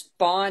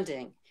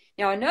responding.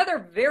 Now, another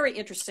very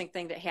interesting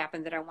thing that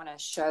happened that I want to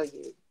show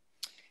you,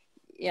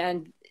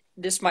 and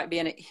this might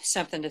be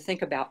something to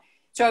think about.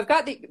 So I've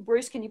got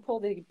Bruce, can you pull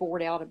the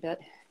board out a bit?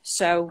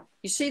 So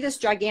you see this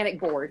gigantic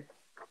board.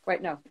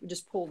 Wait, no, we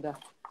just pulled the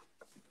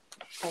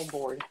whole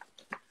board.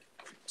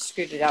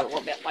 Scoot it out a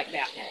little bit like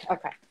that.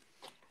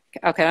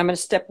 Okay, I'm going to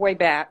step way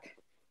back.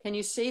 Can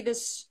you see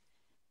this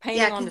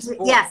painting on this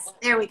board? Yes,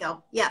 there we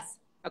go. Yes.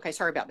 Okay,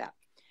 sorry about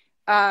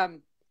that.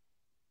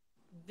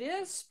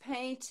 This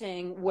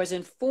painting was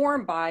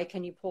informed by,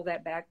 can you pull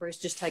that back, Bruce?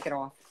 Just take it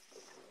off.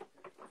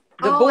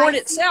 The board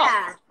itself.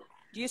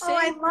 Do you see? Oh,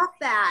 I love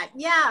that.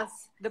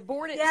 Yes. The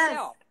board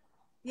itself.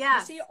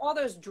 Yes. You see all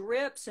those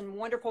drips and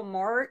wonderful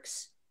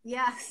marks?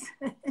 Yes.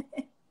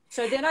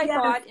 So then I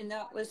thought,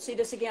 let's see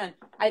this again.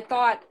 I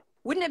thought,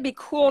 wouldn't it be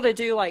cool to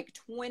do like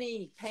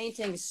 20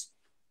 paintings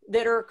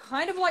that are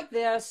kind of like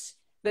this,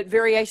 but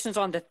variations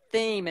on the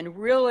theme, and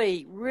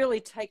really, really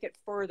take it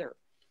further.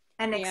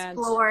 And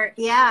explore.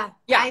 Yeah.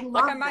 I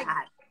love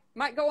that.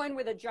 Might go in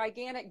with a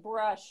gigantic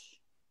brush,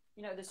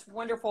 this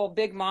wonderful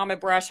big mama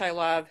brush I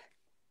love.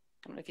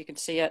 I don't know if you can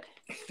see it.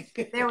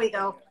 There we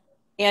go.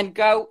 And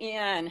go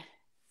in,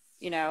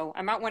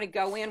 I might want to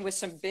go in with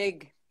some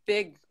big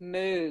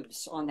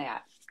moves on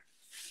that.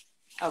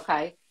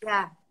 Okay.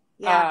 Yeah.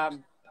 Yeah.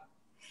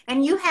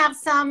 And you have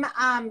some,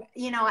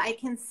 I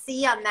can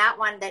see on that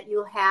one that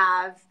you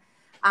have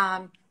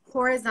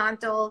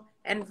horizontal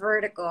and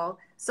vertical.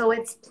 So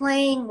it's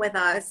playing with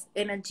us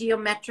in a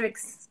geometric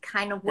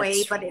kind of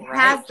way, but it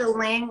has the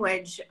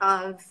language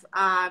of,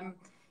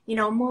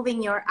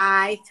 moving your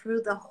eye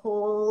through the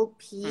whole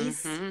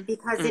piece,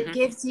 because it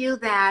gives you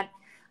that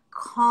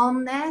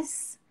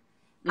calmness,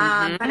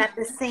 but at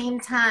the same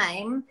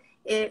time,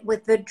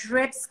 with the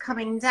drips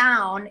coming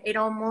down, it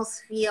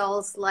almost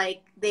feels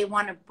like they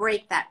want to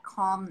break that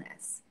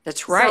calmness.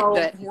 That's right. So,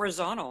 that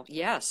horizontal.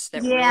 Yes.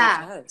 That really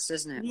does,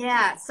 isn't it?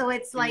 Yeah. So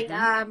it's like,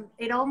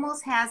 it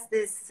almost has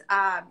this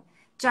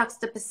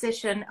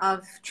juxtaposition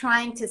of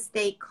trying to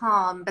stay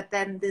calm, but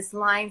then these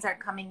lines are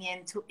coming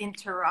in to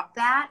interrupt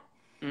that.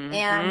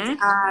 And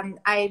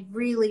I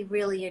really,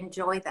 really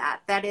enjoy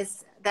that. That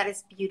is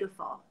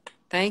beautiful.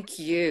 Thank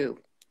you.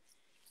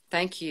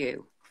 Thank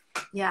you.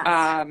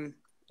 Yeah.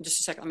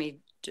 Just a second. Let me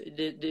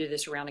do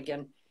this around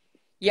again.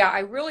 Yeah, I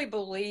really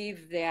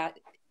believe that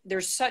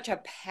there's such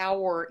a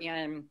power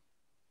in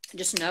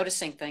just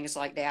noticing things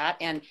like that.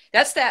 And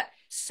that's that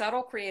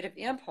subtle creative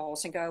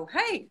impulse, and go,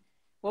 hey,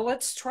 well,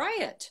 let's try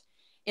it.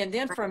 And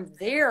then from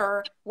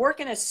there, work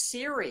in a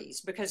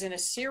series, because in a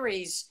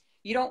series,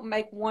 you don't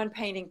make one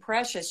painting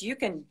precious. You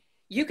can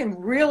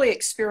really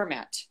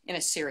experiment in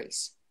a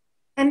series.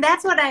 And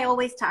that's what I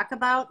always talk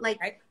about.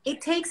 Like,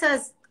 it takes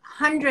us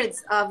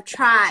hundreds of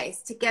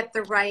tries to get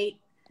the right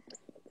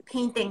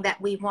painting that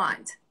we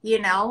want,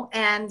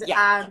 and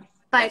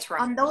but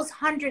on those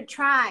 100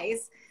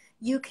 tries,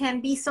 you can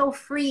be so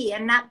free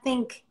and not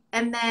think,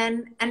 and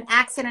then an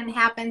accident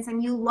happens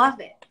and you love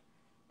it.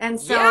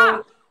 And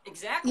so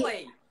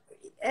exactly.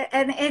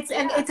 And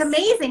it's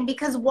amazing,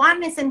 because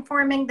one is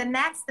informing the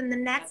next and the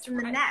next and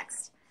the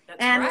next.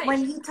 And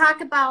when you talk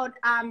about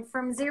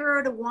from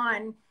 0 to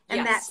 1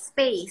 and that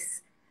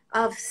space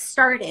of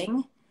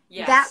starting,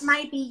 that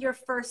might be your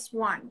first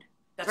one.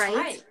 That's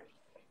right.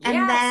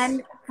 And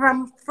then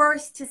from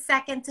first to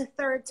second to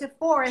third to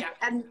fourth,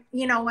 and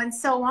and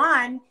so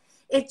on,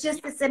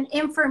 it's an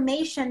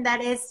information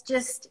that is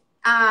just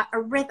a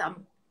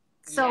rhythm.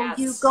 So Yes.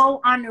 you go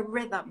on a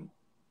rhythm.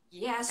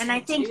 Yes. And I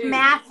think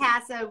math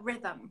has a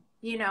rhythm,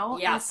 you know?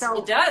 Yes, and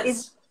so it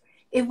does.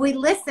 If we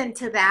listen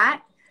to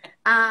that,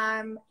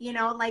 you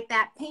know, like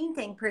that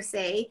painting per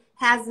se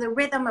has the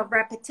rhythm of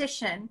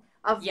repetition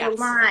of the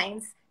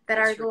lines that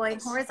are going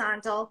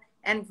horizontal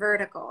and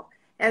vertical.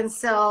 And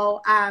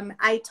so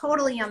I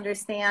totally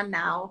understand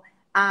now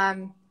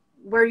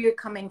where you're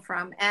coming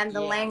from and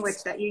the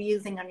language that you're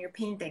using on your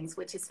paintings,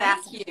 which is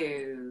fascinating. Thank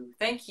you.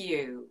 Thank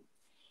you.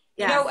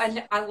 Yes. You know,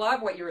 and I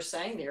love what you were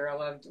saying there. I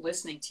loved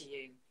listening to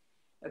you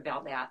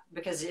about that,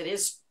 because it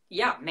is,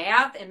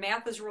 math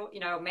is real,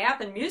 you know,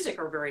 math and music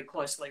are very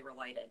closely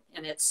related.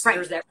 And it's,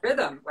 there's that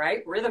rhythm,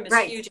 right? Rhythm is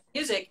huge in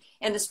music,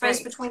 and the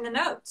space between the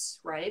notes,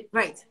 right?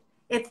 Right.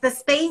 It's the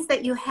space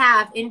that you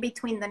have in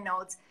between the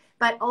notes,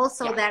 but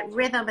also that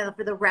rhythm of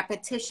the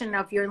repetition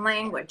of your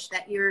language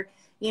that you're,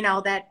 you know,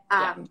 that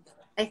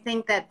I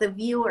think that the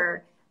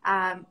viewer,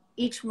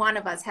 each one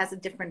of us has a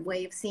different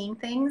way of seeing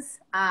things.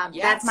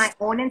 That's my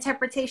own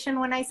interpretation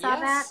when I saw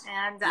that.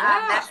 And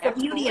that's the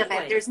beauty of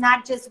it. There's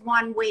not just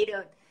one way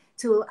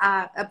to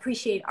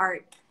appreciate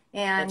art.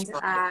 And,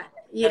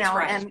 you know,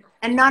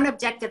 and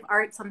non-objective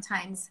art,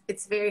 sometimes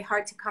it's very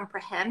hard to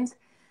comprehend.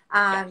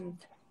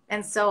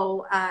 And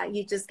so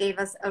you just gave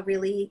us a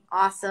really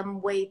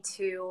awesome way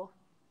to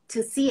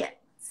see it.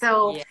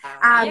 So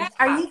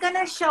are you going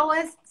to show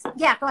us?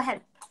 Yeah, go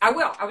ahead. I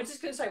will. I was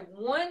just going to say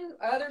one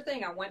other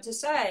thing I want to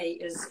say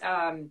is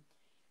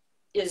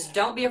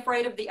don't be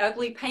afraid of the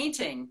ugly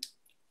painting,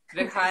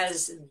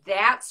 because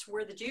that's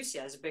where the juice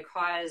is,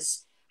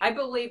 because I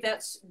believe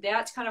that's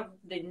kind of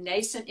the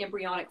nascent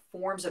embryonic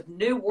forms of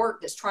new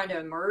work that's trying to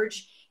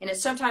emerge. And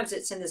sometimes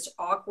it's in this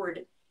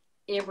awkward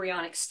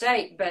embryonic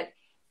state, but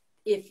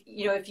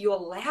if you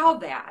allow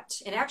that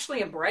and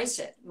actually embrace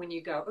it, when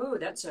you go, oh,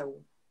 that's a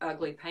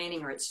ugly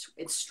painting, or it's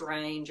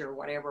strange or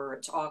whatever,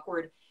 it's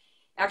awkward.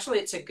 Actually,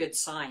 it's a good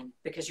sign,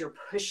 because you're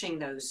pushing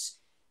the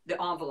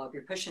envelope,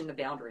 you're pushing the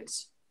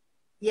boundaries.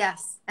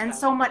 Yes. And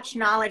so much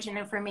knowledge and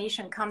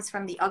information comes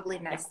from the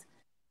ugliness. Yeah,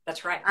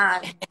 that's right.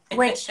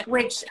 Which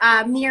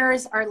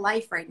mirrors our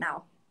life right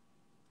now.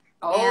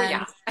 Oh,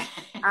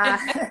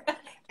 and,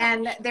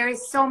 and there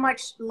is so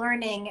much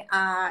learning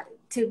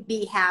to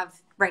have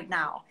right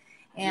now.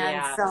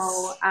 And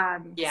so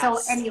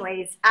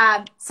anyways,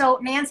 so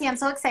Nancy, I'm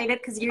so excited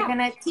because you're going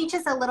to teach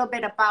us a little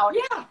bit about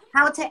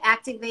how to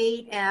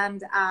activate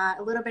and a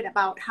little bit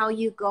about how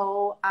you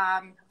go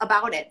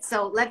about it.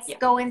 So let's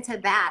go into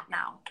that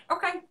now.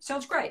 Okay.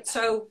 Sounds great.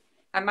 So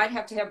I might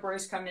have to have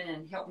Bruce come in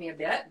and help me a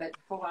bit, but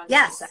hold on.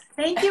 Yes.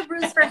 Thank you,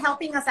 Bruce, for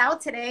helping us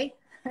out today.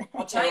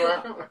 I'll tell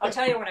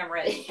you when I'm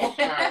ready.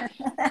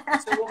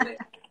 So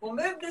we'll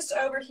move this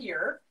over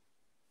here.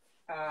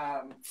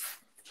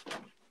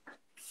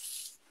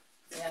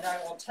 And I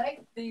will take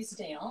these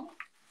down.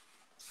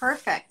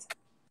 Perfect.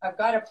 I've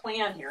got a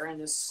plan here in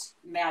this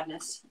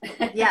madness.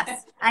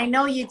 Yes, I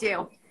know you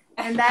do.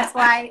 And that's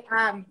why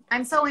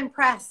I'm so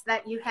impressed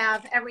that you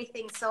have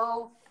everything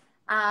so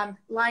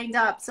lined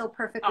up so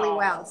perfectly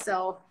well.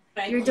 So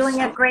you're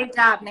doing a great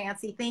job,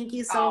 Nancy. Thank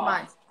you so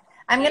much.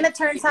 I'm going to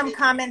turn some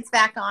comments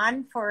back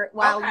on for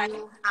while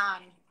you,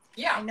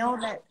 I know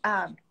that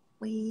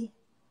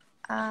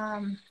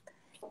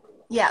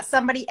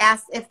somebody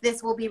asked if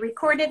this will be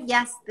recorded.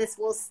 Yes, this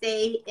will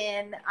stay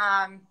in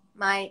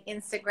my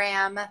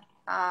Instagram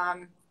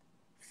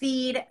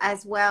feed,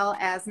 as well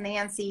as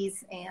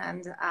Nancy's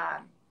and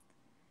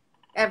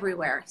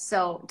everywhere.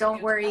 So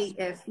don't worry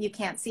if you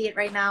can't see it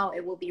right now.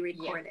 It will be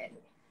recorded.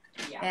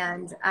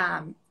 And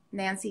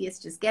Nancy is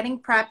just getting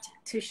prepped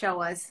to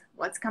show us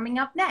what's coming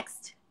up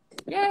next.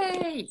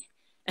 Yay!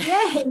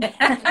 Yay!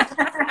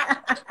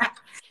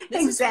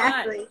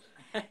 Exactly.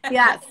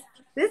 Yes,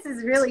 this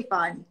is really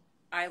fun.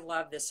 I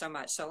love this so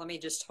much. So let me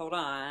just hold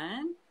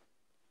on.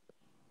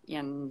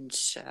 And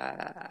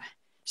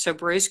so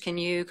Bruce, can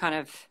you kind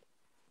of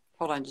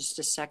hold on just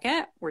a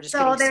second? We're just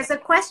there's a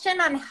question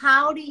on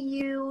how do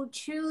you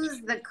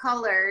choose the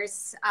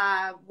colors?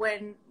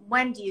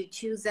 When do you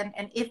choose them,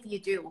 and if you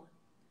do?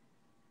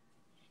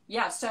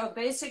 Yeah. So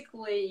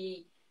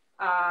basically,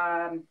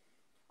 I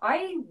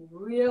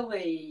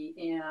really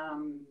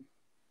am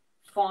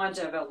fond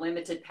of a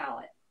limited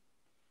palette,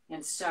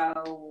 and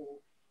so.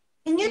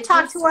 Can you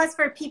talk to us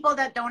for people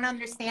that don't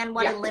understand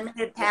what a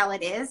limited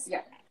palette is?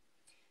 Yeah.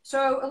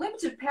 So a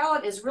limited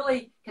palette is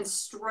really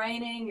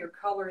constraining your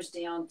colors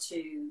down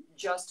to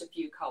just a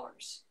few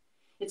colors.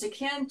 It's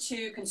akin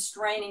to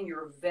constraining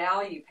your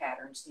value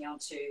patterns down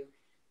to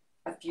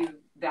a few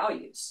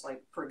values,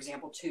 like, for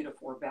example, 2 to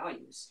 4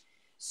 values.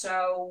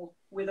 So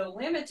with a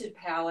limited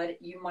palette,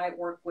 you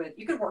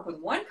could work with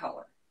one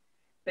color,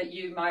 but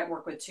you might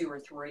work with 2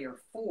 or 3 or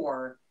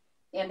 4.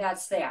 And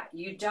that's that.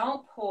 You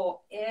don't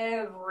pull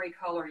every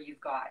color you've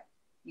got.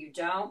 You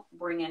don't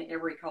bring in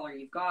every color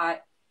you've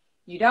got.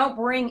 You don't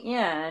bring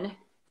in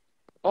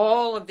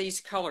all of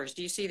these colors.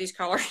 Do you see these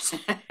colors?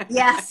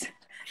 Yes.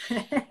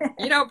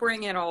 You don't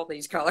bring in all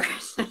these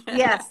colors.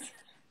 Yes.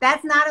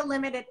 That's not a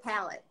limited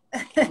palette.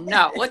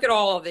 No, look at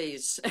all of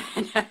these.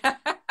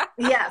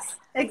 Yes,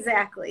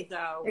 exactly.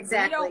 So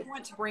exactly. we don't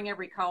want to bring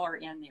every color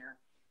in there.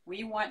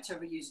 We want to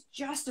use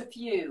just a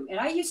few. And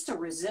I used to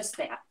resist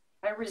that.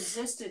 I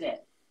resisted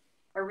it.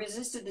 I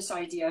resisted this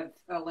idea of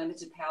a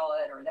limited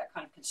palette or that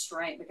kind of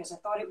constraint because I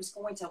thought it was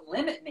going to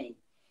limit me.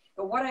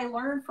 But what I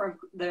learned from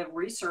the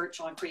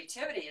research on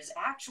creativity is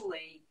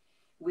actually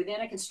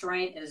within a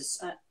constraint is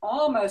an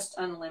almost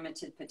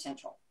unlimited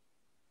potential.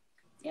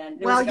 And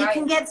well, you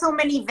can get so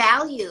many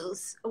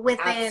values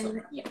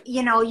within, yeah.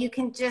 you know, you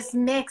can just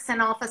mix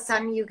and all of a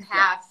sudden you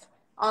have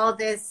all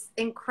this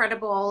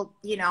incredible,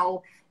 you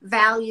know,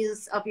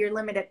 values of your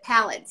limited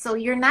palette. So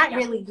you're not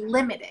really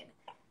limited.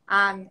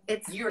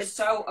 You're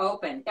so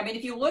open. I mean,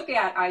 if you look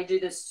at, I do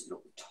this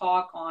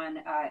talk on,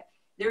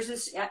 there's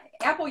this,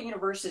 Apple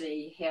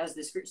University has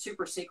this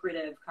super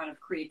secretive kind of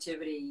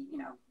creativity, you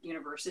know,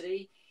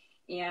 university.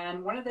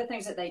 And one of the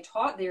things that they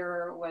taught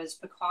there was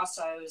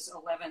Picasso's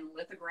 11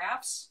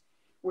 lithographs,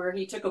 where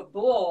he took a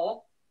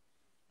bull,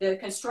 the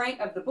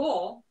constraint of the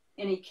bull,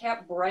 and he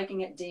kept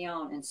breaking it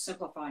down and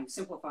simplifying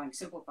until it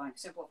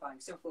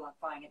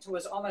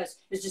was almost,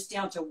 it's just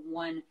down to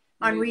one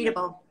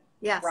unreadable. movement,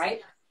 Yes.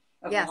 right?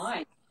 Of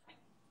line.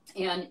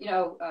 And, you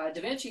know,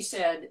 Da Vinci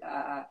said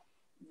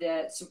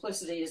that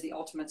simplicity is the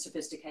ultimate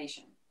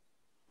sophistication.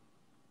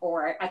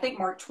 Or I think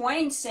Mark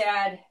Twain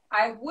said,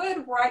 I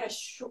would write a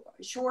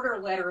shorter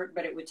letter,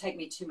 but it would take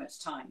me too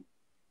much time.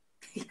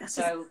 Yes.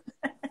 So,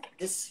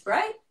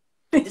 right?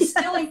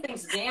 Distilling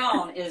things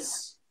down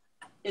is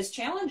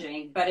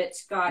challenging, but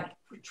it's got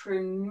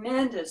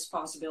tremendous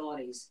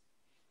possibilities.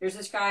 There's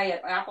this guy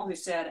at Apple who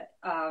said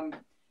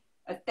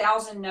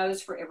 1,000 no's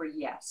for every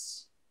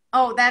yes.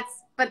 Oh,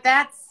 that's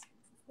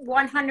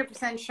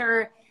 100%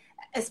 sure,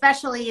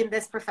 especially in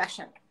this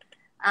profession.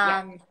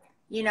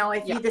 You know,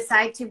 if you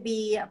decide to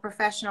be a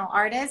professional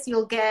artist,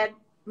 you'll get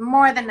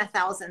more than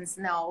 1,000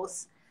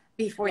 no's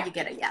before you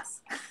get a yes.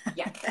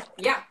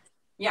 Yeah.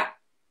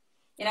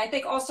 And I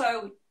think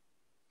also,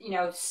 you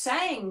know,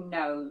 saying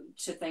no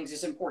to things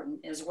is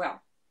important as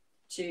well.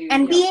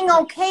 And being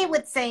okay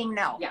with saying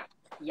no. Yeah.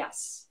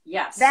 Yes.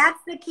 That's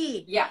the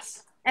key.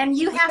 Yes. And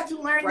you have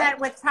to learn that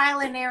with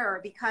trial and error,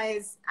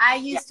 because I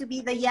used to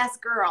be the yes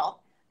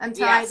girl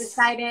until I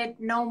decided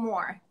no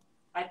more.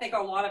 I think a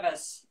lot of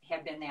us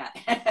have been that.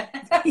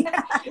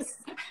 Yes.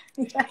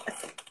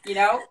 You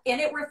know,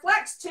 and it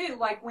reflects too,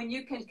 like when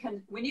you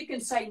can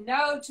say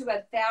no to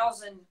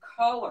 1,000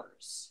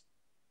 colors,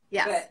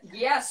 but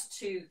yes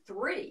to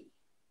 3,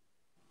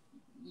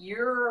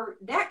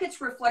 that gets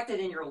reflected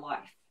in your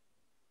life.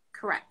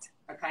 Correct.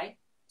 Okay.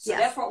 So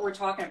that's what we're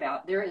talking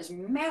about. There is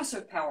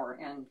massive power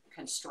in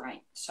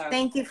constraint. So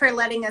thank you for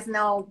letting us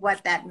know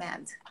what that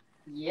meant.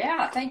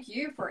 Yeah, thank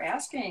you for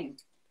asking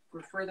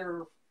for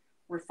further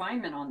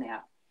refinement on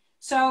that.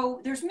 So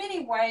there's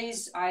many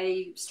ways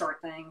I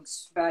start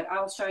things, but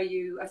I'll show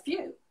you a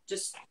few.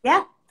 Just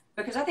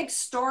because I think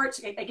starts,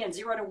 again,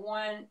 0 to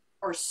 1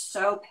 are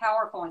so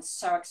powerful and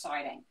so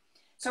exciting.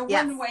 So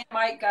one way I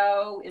might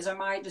go is I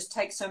might just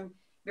take some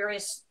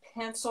various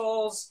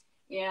pencils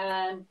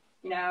and,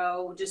 you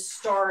know, just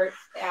start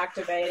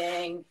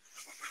activating,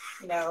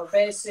 you know,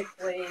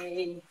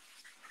 basically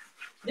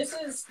this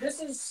is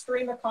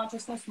stream of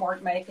consciousness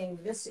mark making.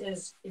 This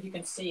is, if you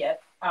can see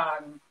it,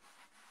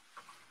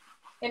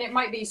 and it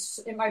might be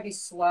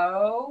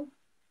slow,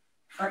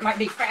 or it might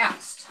be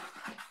fast,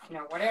 you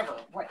know,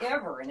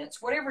 whatever. And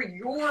it's whatever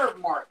your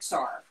marks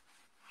are,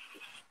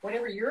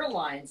 whatever your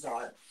lines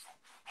are.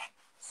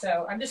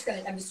 So I'm just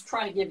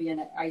trying to give you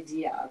an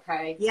idea.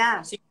 Okay.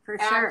 Yeah, so for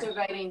sure.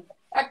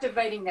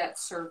 Activating that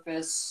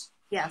surface.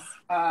 Yes.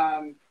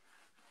 You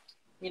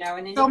know,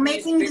 and then so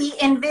making the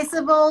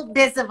invisible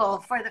visible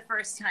for the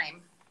first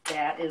time.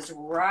 That is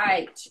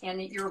right.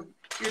 And you're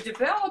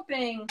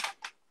developing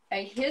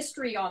a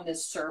history on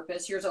this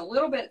surface. Here's a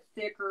little bit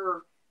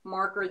thicker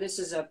marker. This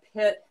is a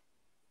pit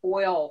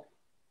oil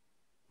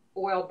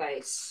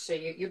base. So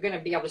you're going to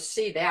be able to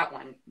see that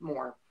one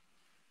more.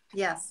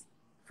 Yes,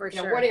 for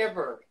sure.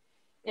 Whatever.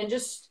 And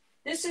just,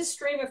 this is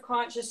stream of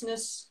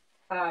consciousness.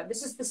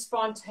 This is the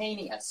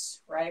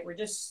spontaneous, right? We're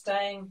just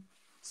staying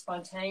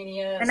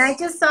spontaneous. And I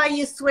just saw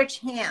you switch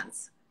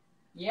hands.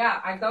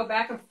 Yeah, I go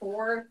back and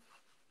forth.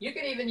 You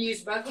can even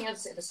use both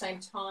hands at the same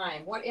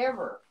time.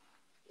 Whatever.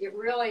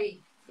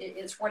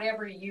 It's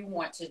whatever you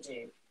want to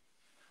do.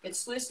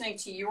 It's listening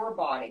to your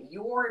body,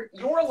 your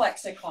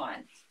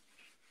lexicon.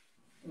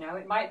 You know,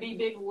 it might be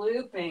big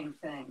looping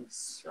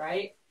things,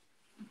 right?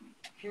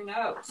 Who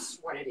knows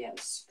what it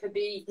is? Could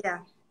be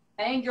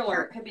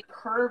angular. It could be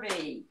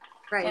curvy.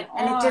 Right,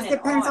 and it just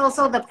depends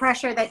also the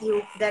pressure that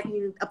you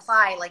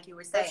apply, like you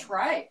were saying. That's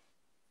right.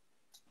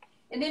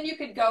 And then you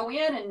could go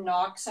in and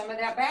knock some of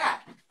that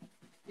back.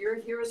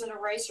 Here is an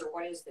eraser.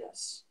 What is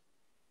this?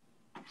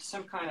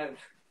 Some kind of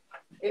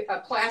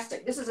a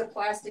plastic. This is a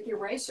plastic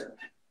eraser.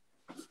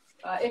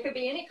 It could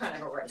be any kind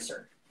of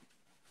eraser.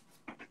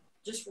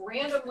 Just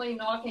randomly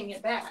knocking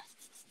it back.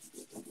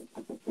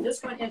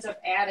 This one ends up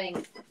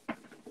adding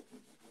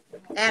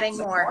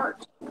more.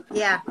 Art.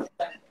 Yeah.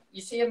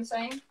 You see what I'm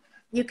saying?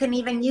 You can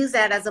even use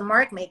that as a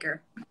mark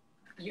maker.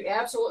 You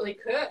absolutely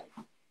could.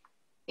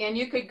 And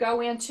you could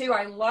go into,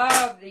 I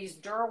love these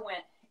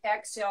Derwent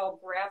XL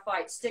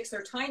graphite sticks.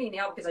 They're tiny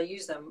now because I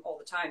use them all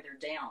the time. They're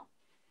down.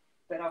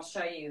 But I'll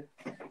show you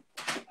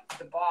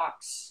the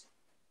box.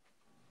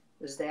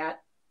 Is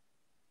that?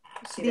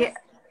 See that?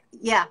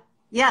 Yeah.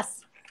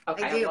 Yes.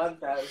 Okay, I love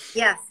those.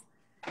 Yes.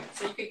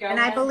 So you could go and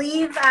I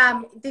believe,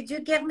 did you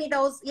give me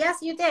those? Yes,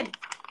 you did.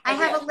 I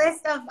have a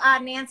list of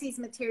Nancy's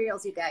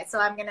materials, you guys. So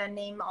I'm going to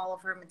name all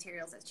of her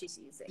materials that she's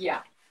using. Yeah.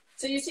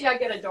 So you see I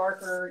get a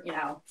darker, you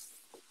know,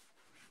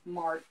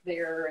 mark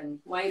there. And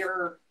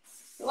later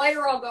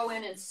I'll go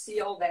in and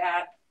seal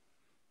that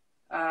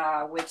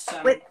with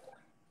some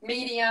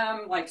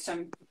medium, like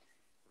some,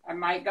 I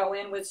might go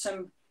in with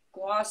some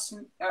gloss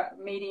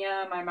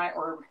medium, I might,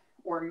 or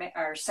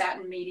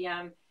satin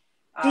medium.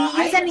 Do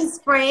you use any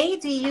spray?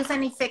 Do you use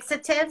any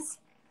fixatives?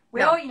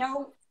 Well, you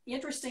know,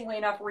 interestingly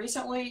enough,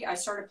 recently I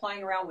started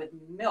playing around with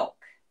milk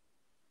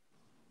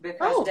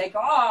because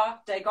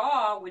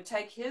Degas would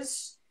take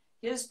his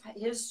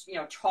you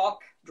know,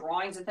 chalk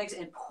drawings and things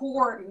and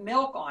pour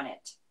milk on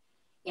it,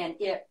 and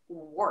it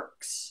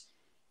works.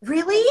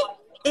 Really?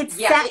 It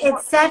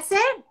sets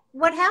it?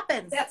 What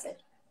happens? That's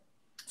it.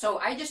 So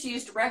I just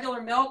used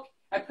regular milk.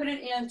 I put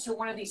it into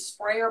one of these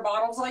sprayer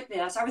bottles like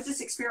this. I was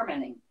just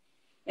experimenting.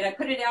 And I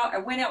put it out. I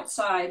went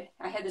outside.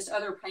 I had this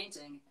other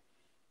painting.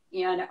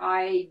 And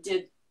I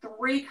did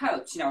 3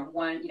 coats. You know,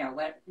 one, you know,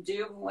 let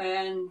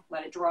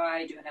it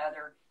dry, do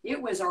another. It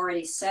was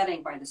already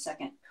setting by the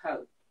second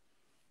coat.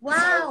 Wow.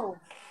 So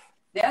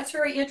that's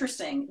very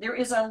interesting. There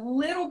is a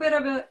little bit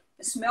of a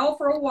smell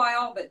for a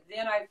while, but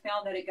then I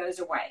found that it goes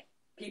away.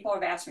 People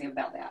have asked me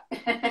about that.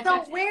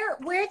 So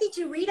where did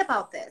you read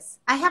about this?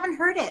 I haven't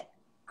heard it.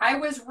 I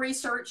was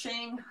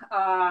researching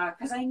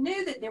because I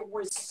knew that there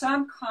was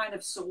some kind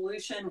of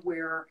solution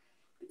where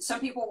some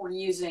people were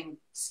using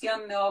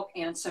skim milk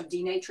and some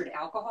denatured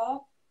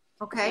alcohol.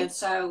 Okay. And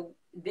so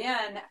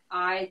then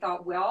I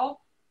thought,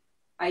 well,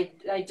 I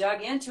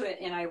dug into it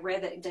and I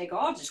read that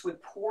Degas just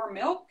would pour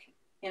milk,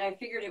 and I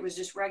figured it was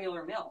just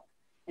regular milk.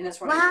 And that's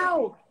what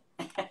I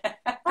did.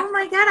 Oh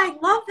my God, I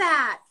love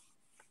that.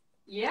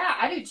 Yeah,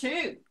 I do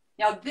too.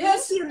 Now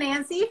this. Thank you,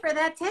 Nancy, for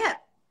that tip.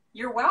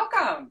 You're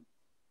welcome.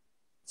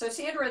 So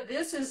Sandra,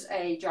 this is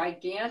a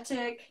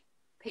gigantic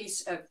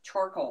piece of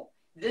charcoal.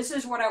 This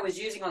is what I was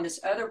using on this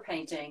other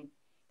painting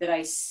that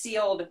I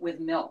sealed with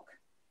milk.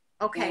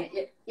 Okay.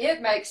 And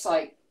it makes,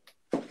 like,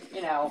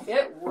 you know,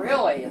 it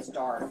really is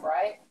dark,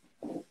 right?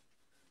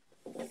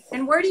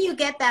 And where do you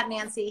get that,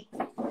 Nancy?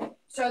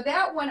 So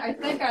that one, I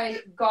think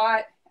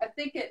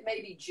it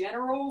may be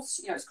Generals.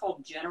 You know, it's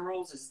called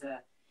Generals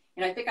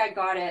and I think I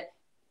got it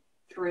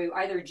through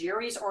either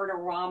Jerry's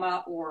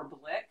Artorama or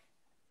Blick.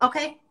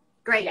 Okay,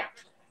 great. Yeah.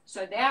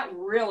 So that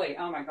really,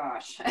 oh my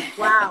gosh.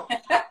 Wow.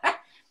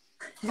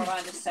 Hold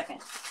on just a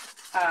second.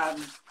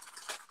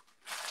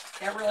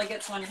 That really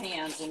gets on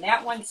hands, and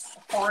that one's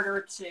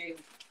harder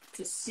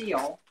to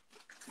seal,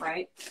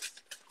 right?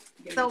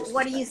 So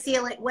what do you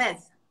seal it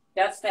with?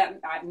 That's that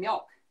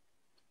milk.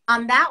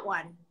 On that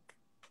one?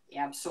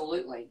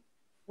 Absolutely.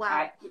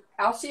 Wow.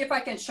 I'll see if I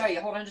can show you.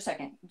 Hold on just a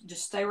second.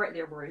 Just stay right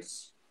there,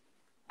 Bruce.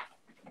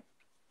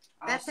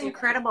 That's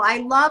incredible. I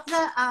love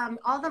the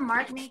all the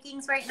mark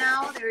makings right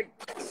now. They're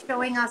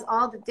showing us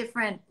all the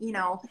different, you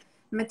know,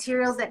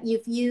 materials that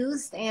you've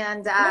used,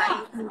 and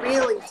you can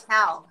really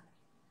tell.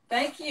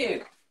 Thank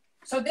you.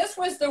 So this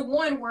was the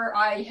one where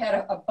I had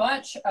a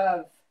bunch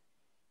of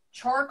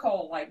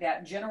charcoal like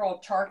that, general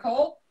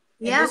charcoal.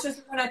 Yeah. And this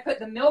is when I put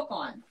the milk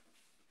on.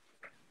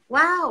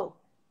 Wow.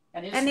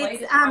 And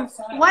it's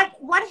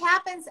what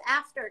happens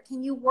after?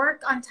 Can you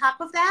work on top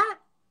of that?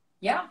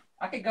 Yeah,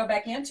 I could go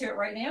back into it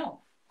right now.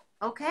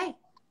 Okay.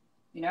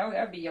 You know,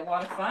 that would be a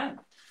lot of fun.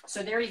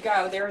 So there you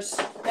go.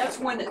 That's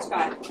one that's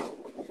got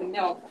the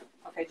milk.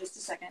 Okay, just a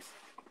second.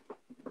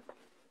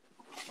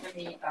 Let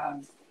me,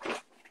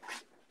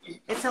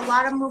 it's a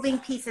lot of moving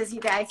pieces, you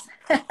guys.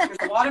 There's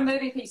a lot of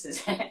moving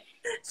pieces.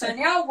 So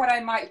now what I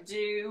might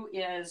do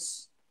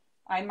is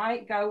I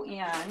might go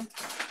in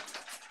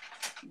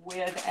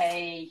with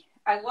I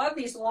love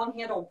these long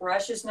handled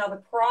brushes. Now the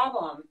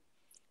problem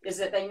is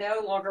that they no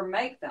longer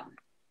make them.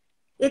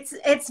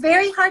 It's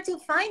very hard to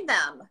find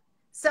them.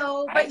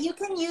 So, but you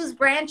can use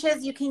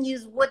branches, you can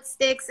use wood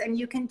sticks, and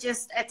you can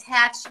just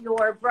attach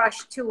your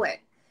brush to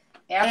it.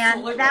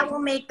 Absolutely. And that will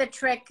make the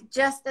trick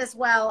just as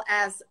well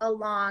as a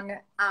long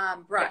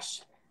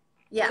brush.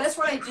 Yeah. Well, that's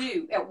what I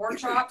do at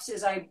workshops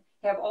is I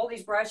have all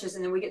these brushes,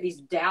 and then we get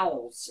these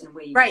dowels, and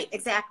we. Right,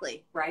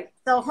 exactly. Right.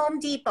 So Home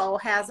Depot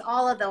has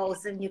all of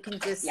those, and you can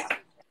just.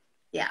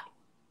 Yeah.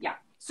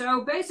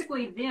 So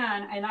basically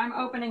then, and I'm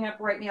opening up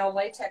right now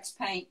latex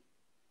paint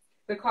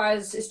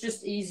because it's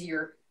just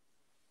easier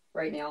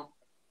right now.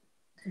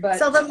 But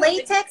so the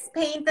latex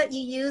paint that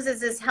you use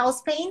is this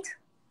house paint?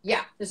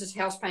 Yeah, this is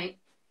house paint.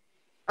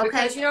 Okay.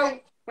 Because, you know,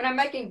 when I'm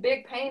making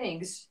big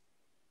paintings,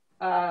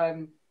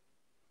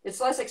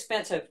 it's less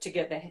expensive to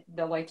get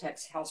the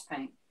latex house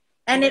paint.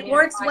 And it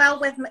works well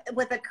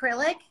with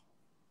acrylic?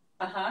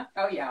 Uh-huh.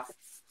 Oh, yeah.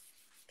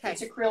 Okay.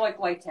 It's acrylic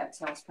latex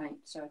house paint,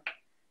 so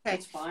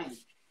it's fine.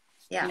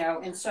 Yeah. You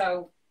know, and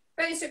so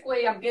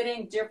basically I'm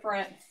getting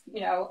different,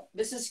 you know,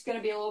 this is going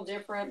to be a little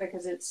different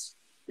because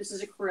this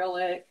is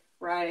acrylic,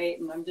 right?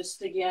 And I'm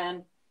just,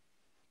 again,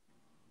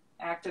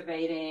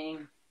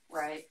 activating,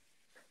 right?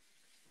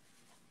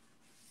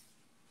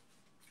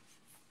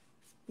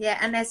 Yeah,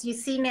 and as you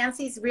see,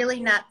 Nancy's really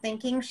not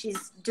thinking,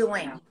 she's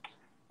doing. Yeah.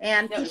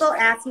 And people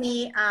ask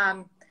me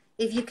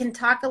if you can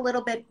talk a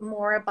little bit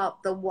more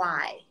about the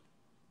why.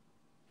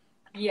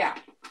 Yeah.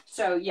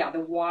 So, yeah, the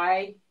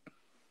why.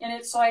 And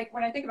it's like,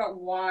 when I think about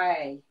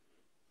why,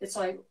 it's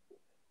like,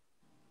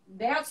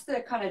 that's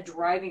the kind of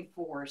driving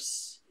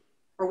force.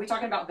 Are we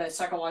talking about the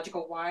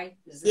psychological why?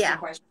 Is this the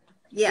question?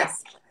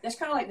 Yes. Yeah. That's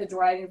kind of like the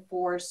driving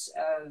force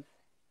of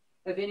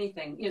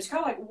anything. It's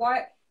kind of like,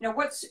 what, you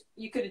know,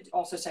 you could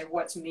also say,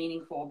 what's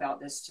meaningful about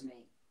this to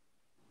me?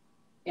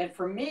 And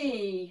for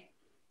me,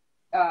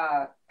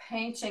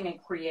 painting and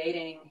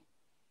creating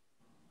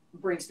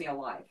brings me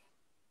alive.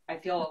 I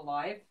feel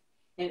alive,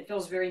 and it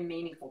feels very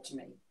meaningful to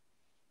me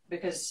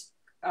because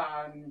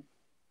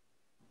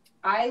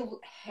I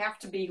have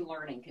to be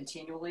learning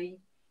continually,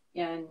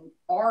 and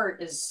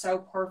art is so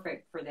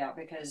perfect for that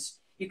because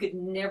you could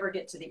never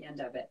get to the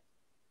end of it.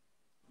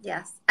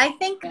 Yes, I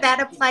think that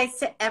applies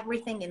to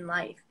everything in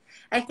life.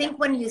 I think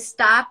when you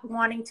stop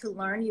wanting to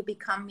learn, you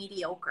become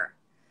mediocre.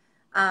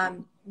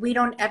 We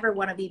don't ever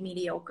want to be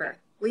mediocre.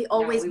 We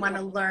always want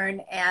to learn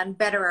and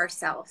better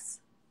ourselves.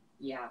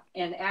 Yeah,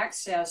 and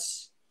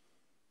access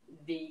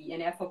the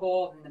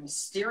ineffable and the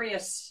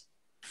mysterious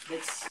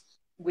that's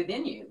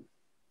within you.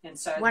 And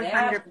so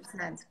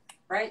 100%.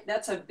 Right?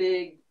 That's a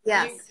big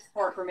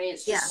part for me.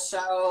 It's just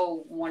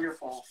so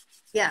wonderful.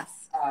 Yes.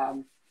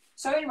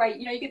 So anyway,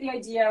 you know, you get the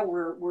idea.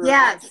 We're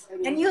yes,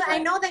 and I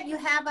know that you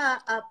have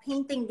a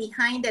painting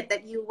behind it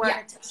that you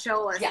wanted to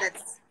show us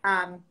that's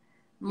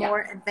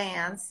more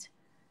advanced.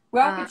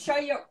 Well, I can show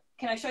you.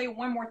 Can I show you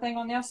one more thing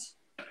on this?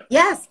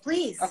 Yes,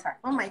 please. Okay.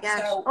 Oh my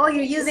gosh. So,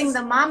 you're using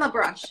the Mama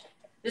brush.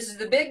 This is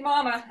the Big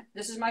Mama.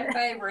 This is my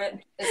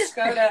favorite. It's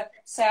Skoda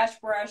Sash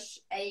Brush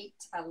 8.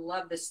 I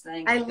love this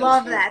thing. I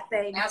love that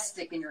thing.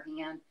 Fantastic in your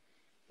hand.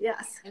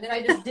 Yes. And then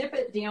I just dip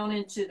it down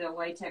into the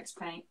latex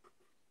paint.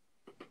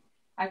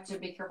 I have to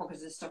be careful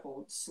because this stuff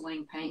will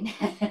sling paint.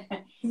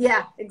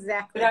 Yeah,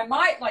 exactly. But I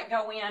might like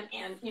go in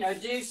and, you know,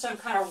 do some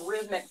kind of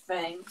rhythmic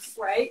thing,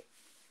 right?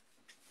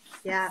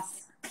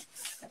 Yes.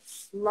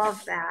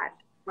 Love that.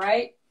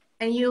 Right?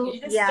 And you you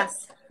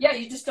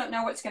just don't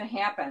know what's going to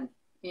happen.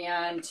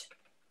 And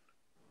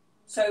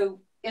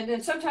so, and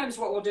then sometimes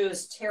what we'll do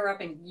is tear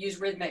up and use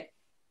rhythmic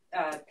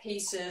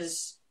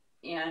pieces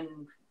and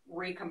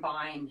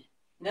recombine.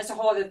 And that's a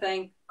whole other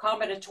thing.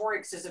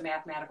 Combinatorics is a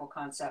mathematical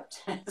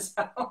concept.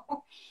 So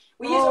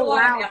we use a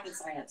lot of math and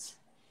science.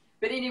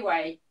 But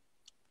anyway,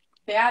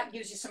 that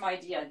gives you some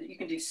idea that you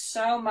can do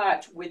so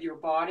much with your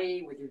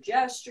body, with your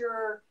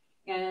gesture,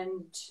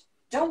 and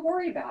don't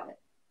worry about it.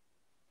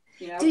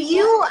 You know,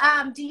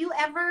 do you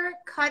ever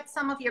cut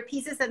some of your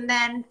pieces and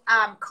then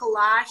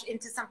collage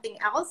into something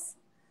else?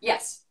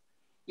 Yes.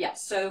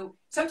 Yes. So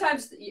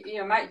sometimes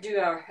you might do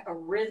a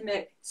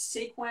rhythmic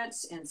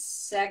sequence and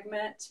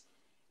segment,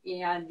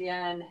 and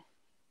then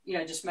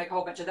just make a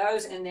whole bunch of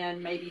those, and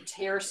then maybe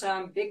tear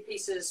some big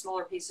pieces,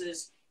 smaller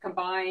pieces,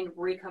 combine,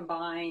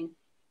 recombine,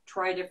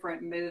 try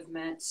different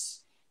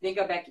movements, then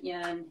go back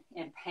in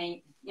and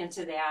paint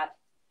into that,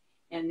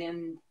 and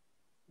then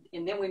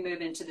we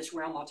move into this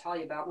realm I'll tell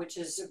you about, which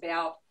is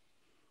about,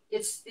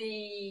 it's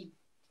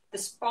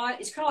it's kind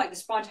of like the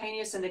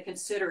spontaneous and the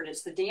considered.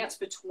 It's the dance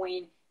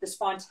between the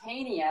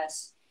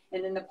spontaneous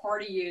and then the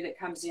part of you that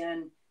comes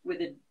in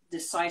with a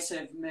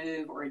decisive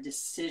move or a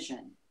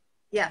decision.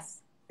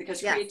 Yes.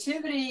 Because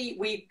creativity,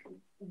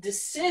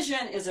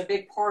 decision is a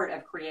big part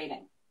of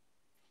creating.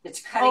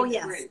 It's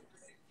cutting through.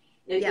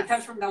 It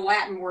comes from the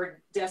Latin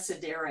word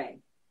decidere,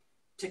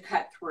 to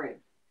cut through.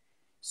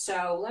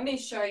 So let me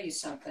show you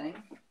something.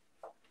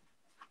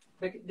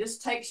 This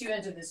takes you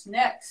into this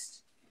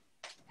next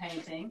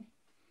painting.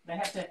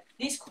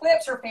 These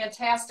clips are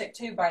fantastic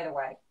too, by the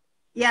way.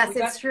 Yes,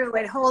 it's true.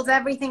 It holds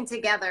everything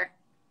together.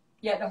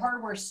 Yeah, the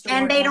hardware store.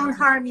 And they don't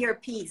harm your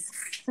piece.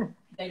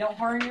 They don't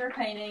harm your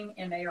painting,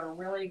 and they are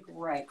really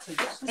great. So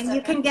and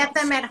you can get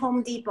them at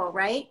Home Depot,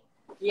 right?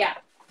 Yeah.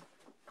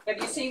 Have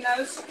you seen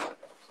those?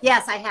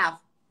 Yes, I have.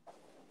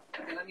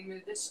 Okay, let me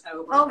move this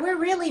over. Oh, we're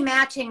really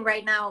matching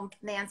right now,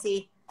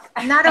 Nancy.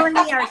 Not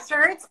only our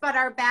shirts, but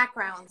our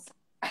backgrounds.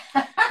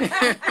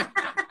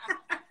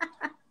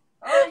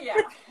 Oh, yeah.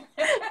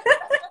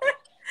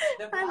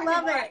 I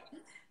love it.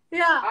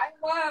 Yeah. I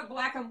love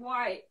black and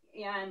white.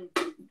 And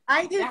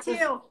I do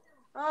too.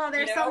 Oh,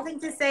 there's something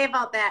to say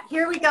about that.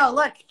 Here we go.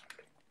 Look.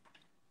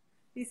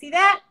 You see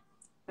that?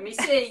 Let me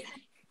see.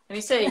 Let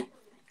me see.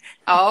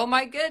 Oh,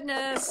 my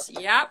goodness.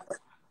 Yep.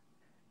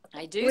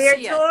 I do see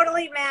it. We're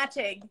totally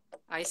matching.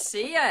 I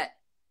see it.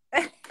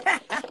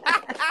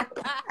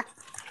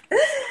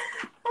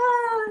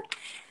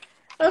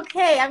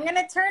 Okay, I'm going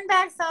to turn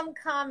back some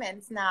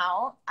comments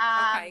now.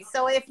 Okay.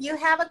 So if you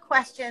have a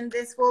question,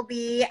 this will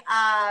be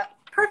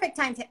perfect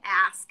time to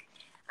ask,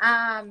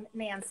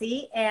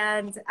 Nancy.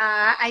 And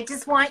I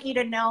just want you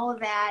to know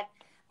that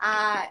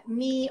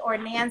me or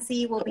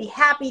Nancy will be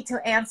happy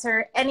to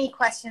answer any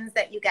questions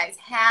that you guys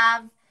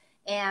have.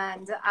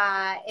 And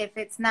if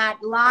it's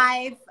not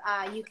live,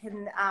 you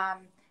can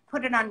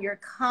put it on your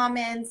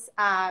comments.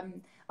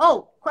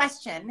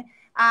 Question.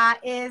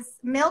 Is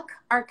milk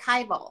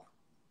archival?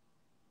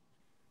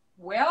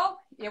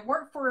 Well, it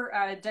worked for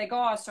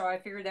Degas, so I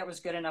figured that was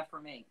good enough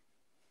for me.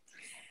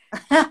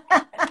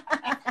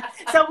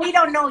 So we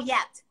don't know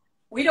yet.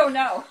 We don't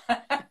know.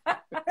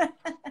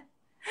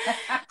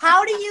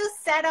 How do you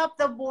set up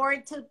the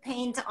board to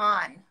paint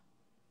on?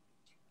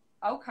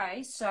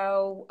 Okay,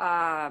 so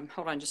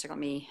hold on just a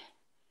second.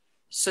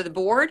 So the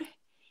board?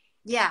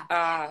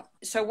 Yeah.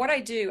 So what I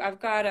do, I've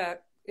got a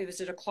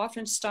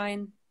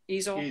Klopfenstein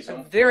easel,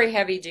 a very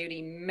heavy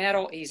duty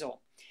metal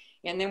easel.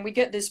 And then we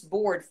get this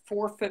board,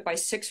 4 foot by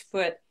 6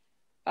 foot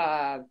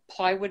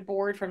plywood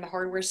board from the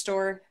hardware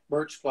store.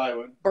 Birch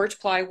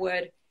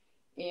plywood.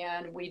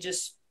 And we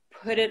just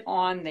put it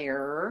on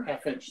there.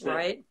 Half-inch thick.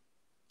 Right?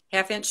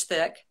 Half-inch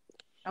thick.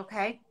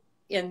 Okay.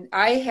 And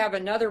I have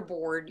another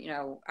board,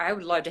 I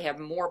would love to have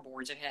more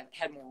boards if I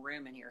had more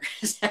room in here.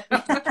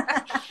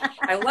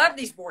 I love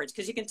these boards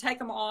because you can take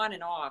them on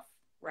and off,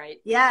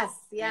 right? Yes.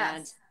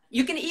 And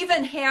you can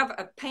even have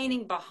a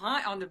painting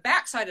on the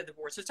back side of the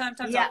board. So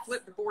sometimes I'll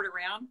flip the board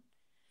around.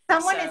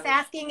 Someone is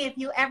asking if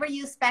you ever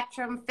use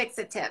spectrum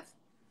fixative.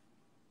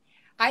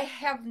 I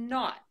have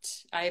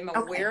not. I am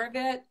aware of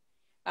it,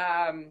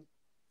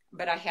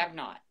 but I have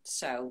not.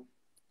 So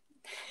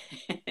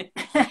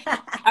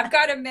I've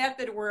got a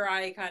method where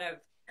I kind of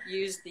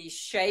use the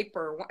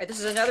shaper. This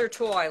is another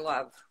tool I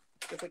love.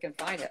 If we can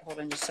find it. Hold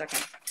on just a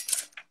second.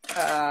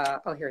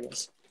 Here it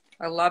is.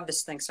 I love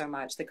this thing so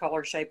much. The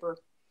color shaper.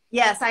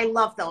 Yes, I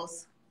love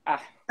those.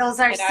 Those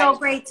are so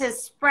great to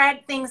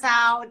spread things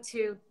out,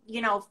 to,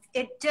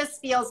 it just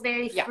feels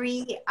very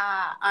free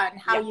on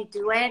how you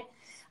do it.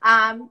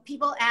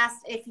 People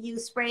asked if you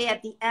spray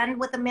at the end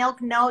with the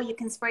milk. No, you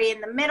can spray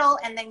in the middle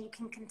and then you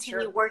can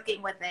continue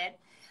working with it.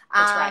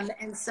 That's right.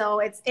 And so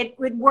it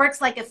works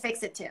like a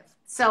fixative.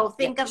 So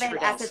think of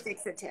it as a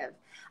fixative.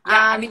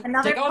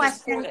 Another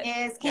question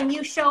is, can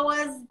you show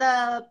us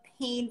the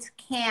paint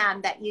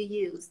can that you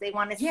use? They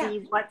want to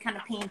see what kind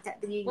of paint that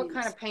you use. What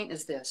kind of paint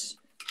is this?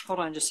 Hold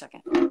on just a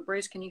second.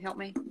 Bruce, can you help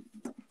me?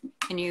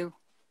 Hold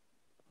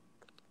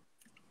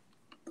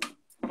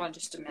on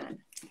just a minute.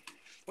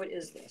 What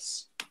is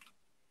this?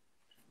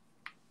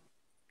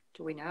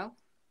 Do we know?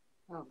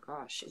 Oh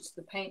gosh, it's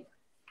the paint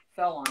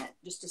fell on it.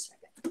 Just a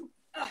second.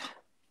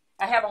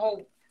 I have a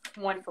whole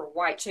one for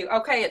white too.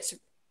 Okay, it's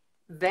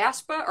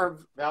Valspar or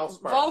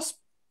Valspar.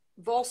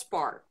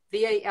 Valspar.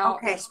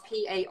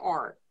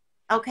 Valspar.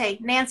 Okay,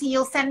 Nancy,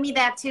 you'll send me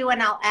that too,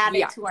 and I'll add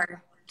it to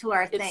our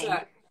thing.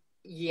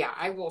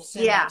 I will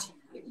send it to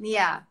you.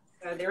 Yeah.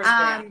 So there's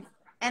that.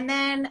 And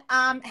then,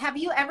 have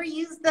you ever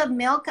used the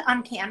milk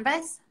on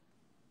canvas?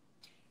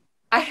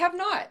 I have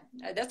not.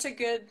 That's a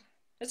good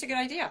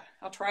idea.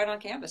 I'll try it on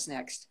canvas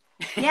next.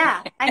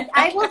 Yeah,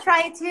 I will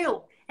try it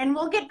too. And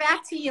we'll get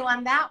back to you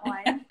on that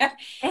one.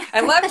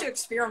 I love to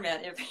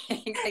experiment,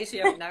 in case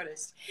you haven't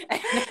noticed.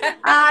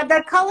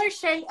 The color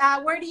shade,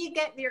 where do you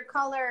get your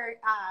color?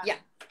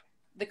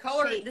 The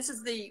color, shade? This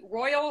is the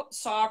Royal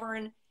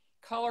Sovereign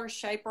Color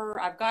Shaper.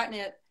 I've gotten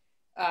it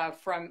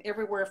from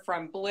everywhere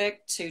from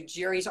Blick to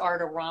Jerry's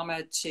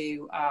Artorama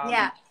to...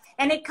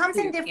 and it comes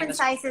in different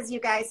sizes, you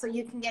guys, so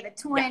you can get a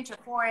 2-inch or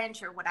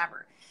 4-inch or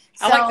whatever.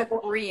 So, I like the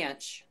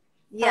 3-inch.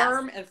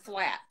 Firm and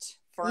flat.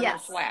 Firm and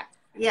flat.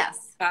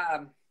 Yes.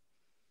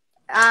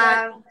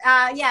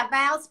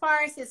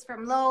 Valspar is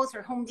from Lowe's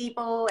or Home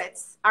Depot.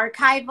 It's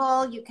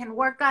archival. You can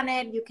work on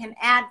it. You can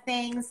add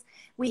things.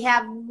 We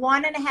have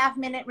 1.5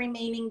 minutes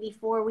remaining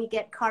before we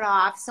get cut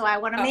off. So I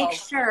want to make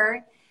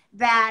sure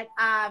that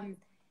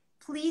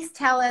please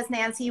tell us,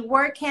 Nancy,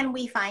 where can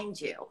we find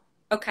you?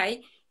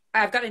 Okay.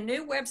 I've got a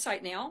new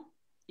website now.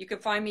 You can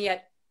find me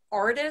at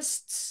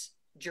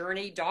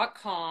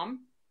artistsjourney.com,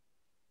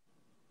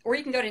 or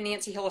you can go to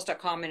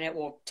nancyhillis.com and it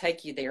will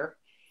take you there.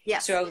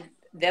 Yes. So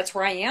that's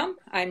where I am.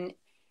 I'm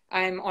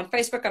on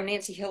Facebook. I'm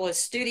Nancy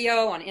Hillis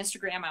Studio. On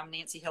Instagram, I'm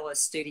Nancy Hillis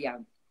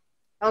Studio.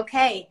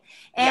 Okay.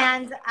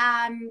 And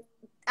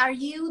are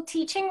you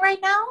teaching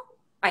right now?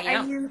 I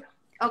am.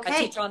 Okay.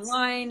 I teach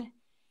online.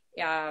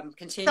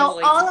 Continually.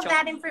 So all of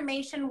that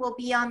information will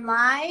be on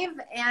live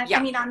and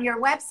on your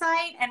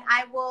website, and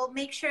I will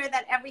make sure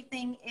that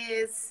everything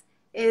is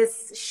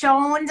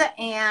shown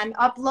and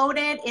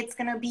uploaded. It's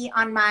going to be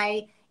on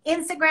my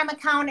Instagram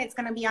account. It's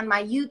going to be on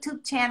my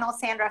YouTube channel,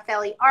 Sandra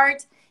Fele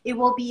Art. It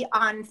will be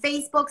on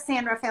Facebook,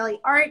 Sandra Fele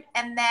Art.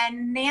 And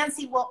then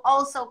Nancy will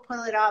also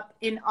pull it up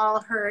in all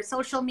her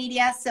social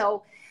media.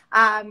 So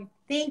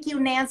thank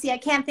you, Nancy. I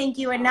can't thank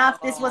you enough.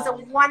 This was a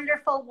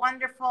wonderful,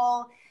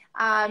 wonderful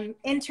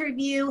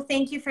interview.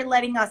 Thank you for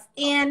letting us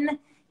in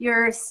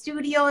your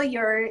studio,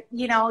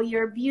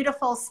 your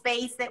beautiful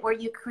space where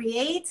you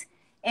create.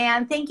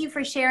 And thank you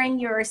for sharing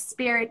your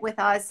spirit with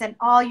us and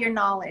all your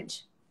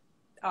knowledge.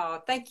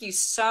 Thank you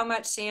so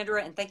much,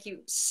 Sandra, and thank you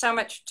so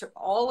much to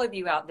all of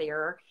you out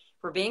there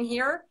for being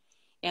here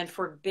and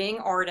for being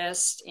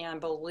artists and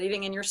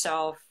believing in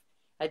yourself.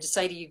 I just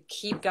say to you,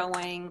 keep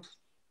going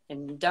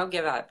and don't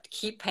give up.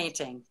 Keep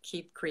painting,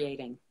 keep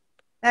creating.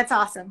 That's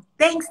awesome.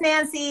 Thanks,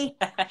 Nancy.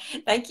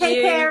 Thank you.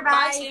 Take care. Bye.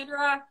 Bye,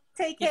 Sandra.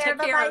 Take care.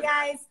 Bye-bye,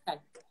 guys. Okay.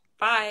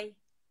 Bye.